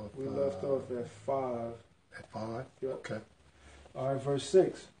left off? We left off at 5. At 5? Yep. Okay. All right, verse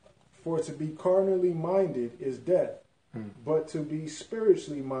 6. For to be carnally minded is death, but to be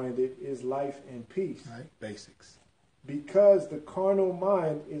spiritually minded is life and peace. Right, basics. Because the carnal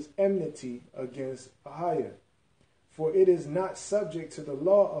mind is enmity against AHAYAH, for it is not subject to the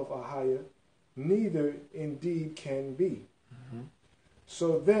law of AHAYAH, neither indeed can be.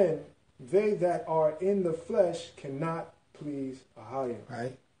 So then, they that are in the flesh cannot please AHAYAH.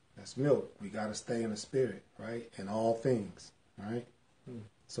 Right? That's milk. We got to stay in the spirit, right? In all things, right?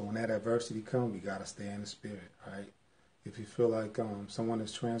 So when that adversity comes, we got to stay in the spirit, right? If you feel like someone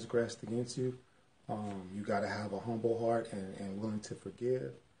has transgressed against you, you got to have a humble heart and willing to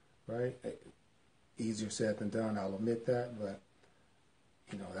forgive, right? Easier said than done, I'll admit that, but,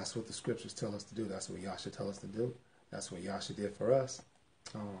 that's what the scriptures tell us to do. That's what Yasha tell us to do. That's what Yasha did for us.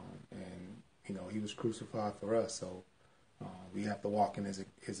 He was crucified for us, so we have to walk in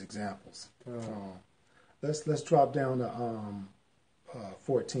his examples. Let's drop down to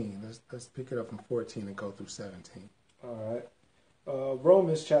 14. Let's pick it up from 14 and go through 17. All right.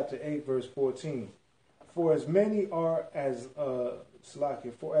 Romans chapter 8, verse 14. For as many as are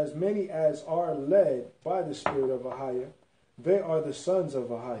led by the Spirit of AHAYAH, they are the sons of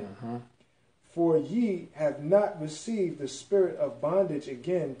AHAYAH. For ye have not received the spirit of bondage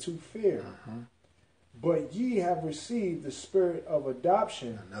again to fear, but ye have received the spirit of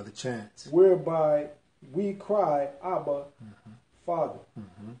adoption, another chance, whereby we cry, Abba, Father.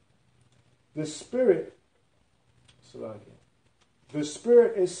 The Spirit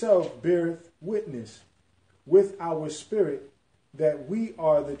itself beareth witness with our spirit that we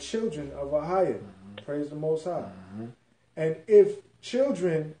are the children of AHAYAH. Praise the Most High. And if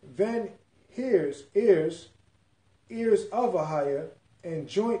children, then ears of AHAYAH, and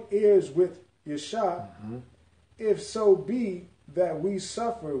joint ears with Yasha, if so be that we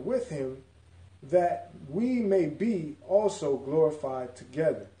suffer with him, that we may be also glorified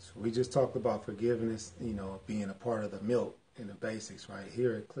together. So we just talked about forgiveness, being a part of the milk in the basics, right?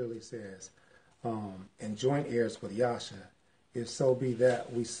 Here it clearly says, and joint heirs with Yasha, if so be that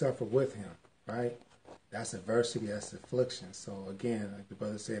we suffer with him, right? That's adversity, that's affliction. So again, like the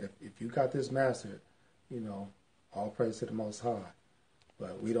brother said, if you got this mastered, all praise to the Most High.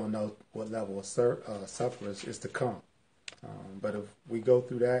 But we don't know what level of sufferance is to come. But if we go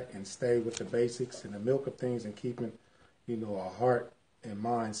through that and stay with the basics and the milk of things and keeping, our heart and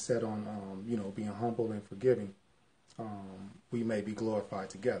mind set on, being humble and forgiving, we may be glorified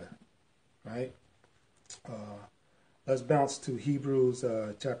together, right? Let's bounce to Hebrews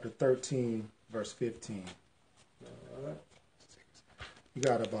chapter 13, verse 15. All right. You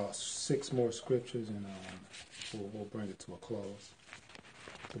got about 6 more scriptures, and we'll bring it to a close.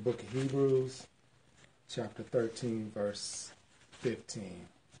 The book of Hebrews, chapter 13, verse 15.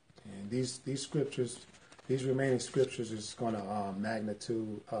 And these scriptures, these remaining scriptures is going to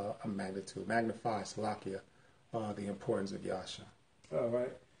magnify Salakia, the importance of Yasha. All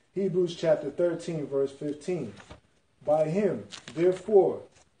right. Hebrews chapter 13, verse 15. By him, therefore,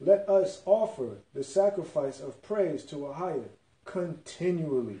 let us offer the sacrifice of praise to AHAYAH,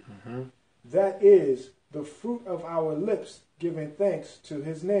 continually. That is the fruit of our lips, giving thanks to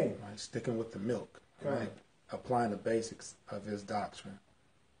his name. Right, sticking with the milk, right? Applying the basics of his doctrine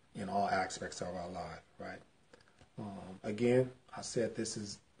in all aspects of our life, right? Again, I said this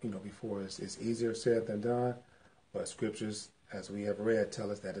is, before, it's easier said than done, but scriptures, as we have read, tell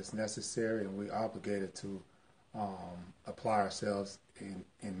us that it's necessary, and we're obligated to apply ourselves in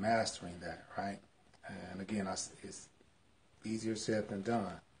mastering that, right? And again, it's easier said than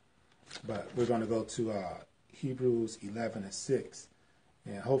done. But we're going to go to Hebrews 11:6,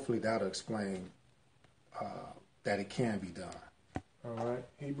 and hopefully that'll explain that it can be done. All right.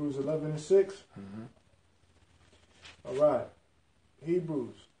 Hebrews 11:6. All right.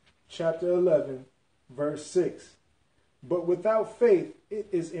 Hebrews chapter 11, verse 6. But without faith it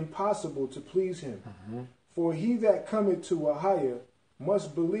is impossible to please him. For he that cometh to AHAYAH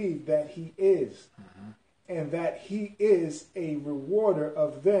must believe that he is, and that he is a rewarder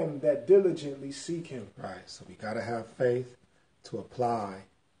of them that diligently seek him. Right. So we got to have faith to apply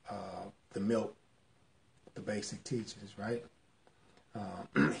the milk, the basic teachings, right?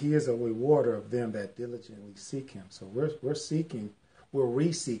 He is a rewarder of them that diligently seek him. So we're seeking, we're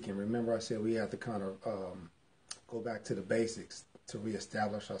re-seeking. Remember I said we have to kind of go back to the basics to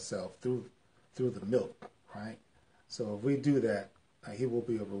reestablish ourselves through the milk, right? So if we do that, he will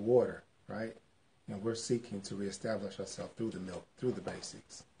be a rewarder, right? And we're seeking to reestablish ourselves through the milk, through the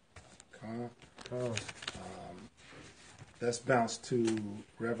basics. Let's bounce to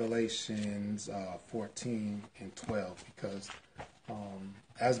Revelations 14 and 12, because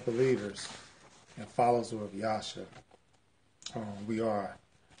as believers and followers of Yasha, we are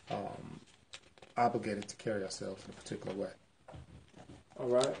obligated to carry ourselves in a particular way. All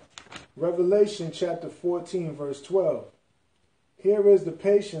right. Revelation chapter 14, verse 12. Here is the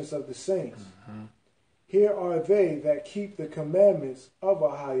patience of the saints. Here are they that keep the commandments of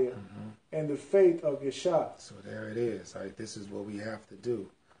AHAYAH and the faith of Yasha. So there it is. Right? This is what we have to do.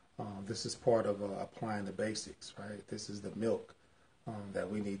 This is part of applying the basics, right? This is the milk that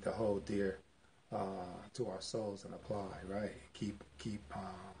we need to hold dear to our souls and apply, right? Keep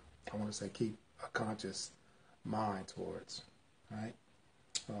I want to say keep a conscious mind towards, right?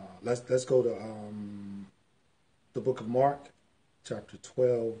 Let's go to the book of Mark, chapter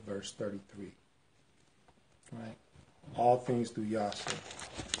 12, verse 33. Right? All things through Yasha,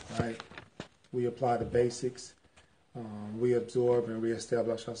 right? We apply the basics. We absorb and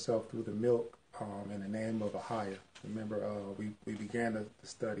reestablish ourselves through the milk in the name of AHAYAH. Remember, we began the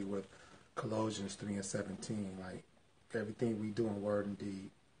study with Colossians 3 and 17. Like everything we do in word and deed,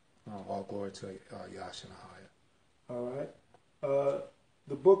 all glory to Yasha and AHAYAH. All right.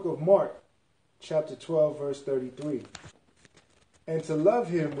 The book of Mark, chapter 12, verse 33. And to love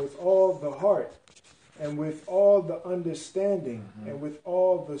him with all the heart, and with all the understanding, and with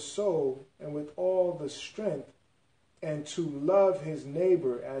all the soul, and with all the strength, and to love his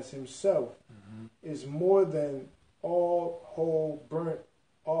neighbor as himself is more than all whole burnt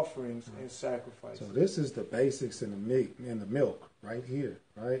offerings and sacrifices. So this is the basics in the milk right here,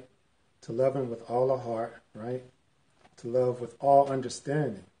 right? To love him with all our heart, right? To love with all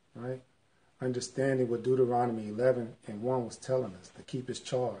understanding, right? Understanding what Deuteronomy 11 and 1 was telling us, to keep his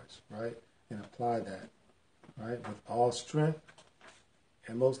charge, right? And apply that, right? With all strength,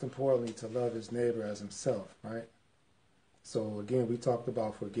 and most importantly, to love his neighbor as himself, right? So again, we talked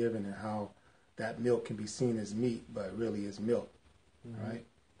about forgiving and how that milk can be seen as meat, but it really is milk, right?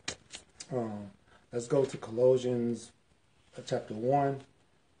 Let's go to Colossians chapter 1,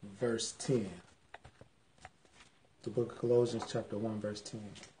 verse 10. The book of Colossians chapter 1, verse 10.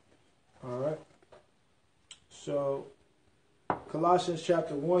 All right. So, Colossians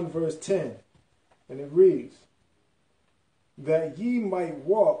chapter 1, verse 10. And it reads, that ye might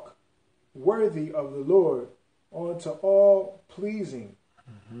walk worthy of the Lord unto all pleasing,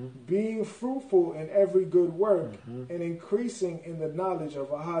 being fruitful in every good work, and increasing in the knowledge of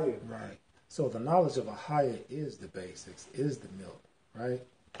AHAYAH. Right. So the knowledge of AHAYAH is the basics, is the milk, right?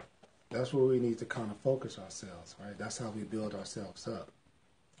 That's where we need to kind of focus ourselves, right? That's how we build ourselves up,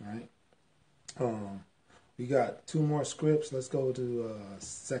 right? We got two more scripts. Let's go to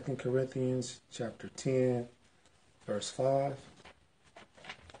 2 Corinthians chapter 10, verse 5.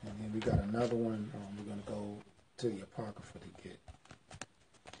 And then we got another one. We're going to go to the Apocrypha to get.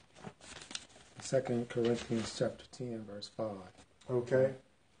 2 Corinthians chapter 10, verse 5. Okay.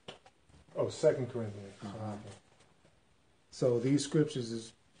 Oh, 2 Corinthians. So these scriptures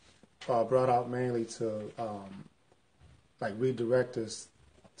is brought out mainly to redirect us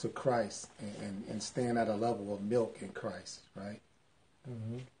to Christ and stand at a level of milk in Christ, right?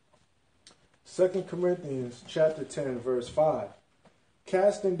 2 Corinthians chapter 10, verse 5.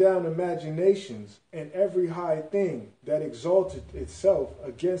 casting down imaginations and every high thing that exalted itself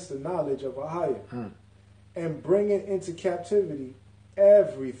against the knowledge of AHAYAH, and bringing into captivity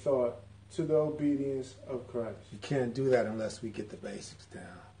every thought to the obedience of Christ. You can't do that unless we get the basics down.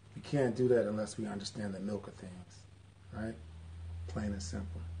 You can't do that unless we understand the milk of things, right? Plain and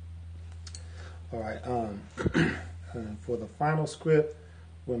simple. All right. And for the final script,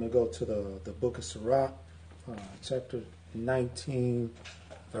 we're going to go to the book of Sirach, chapter 19,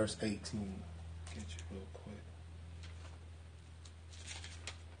 verse 18. Get you real quick.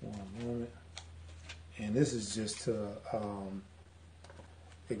 One moment. And this is just to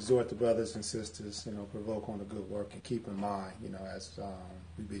exhort the brothers and sisters, provoke on a good work, and keep in mind, as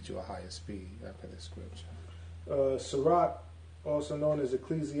we bid you a higher speed after this scripture. Sirach, also known as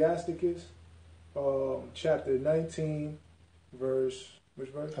Ecclesiasticus, chapter 19, verse, which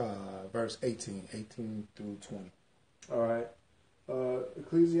verse? Verse 18 through 20. All right.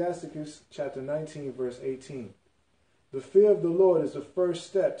 Ecclesiasticus, chapter 19, verse 18. The fear of the Lord is the first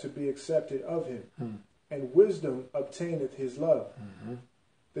step to be accepted of him, and wisdom obtaineth his love.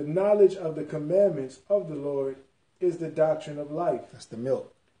 The knowledge of the commandments of the Lord is the doctrine of life. That's the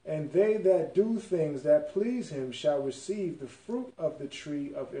milk. And they that do things that please him shall receive the fruit of the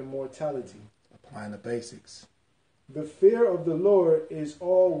tree of immortality. Applying the basics. The fear of the Lord is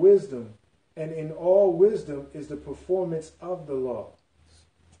all wisdom, and in all wisdom is the performance of the law,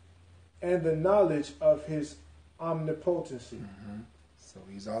 and the knowledge of his omnipotency. So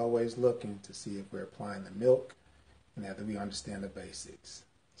he's always looking to see if we're applying the milk and that we understand the basics.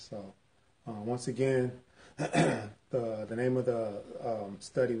 So once again, the name of the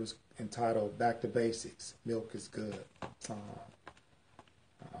study was entitled Back to Basics. Milk is good.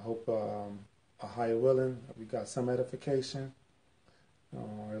 I hope AHAYAH willing, we got some edification,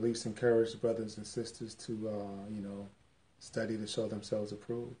 or at least encourage the brothers and sisters to, study to show themselves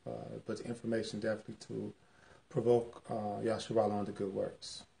approved. But the information definitely to provoke Yasha on to good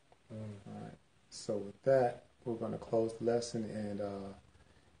works. All right. So with that, we're going to close the lesson and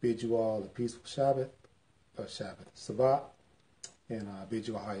bid you all a peaceful Sabbath, and bid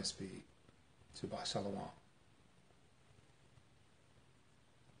you a higher speed. Shabbat Shalom.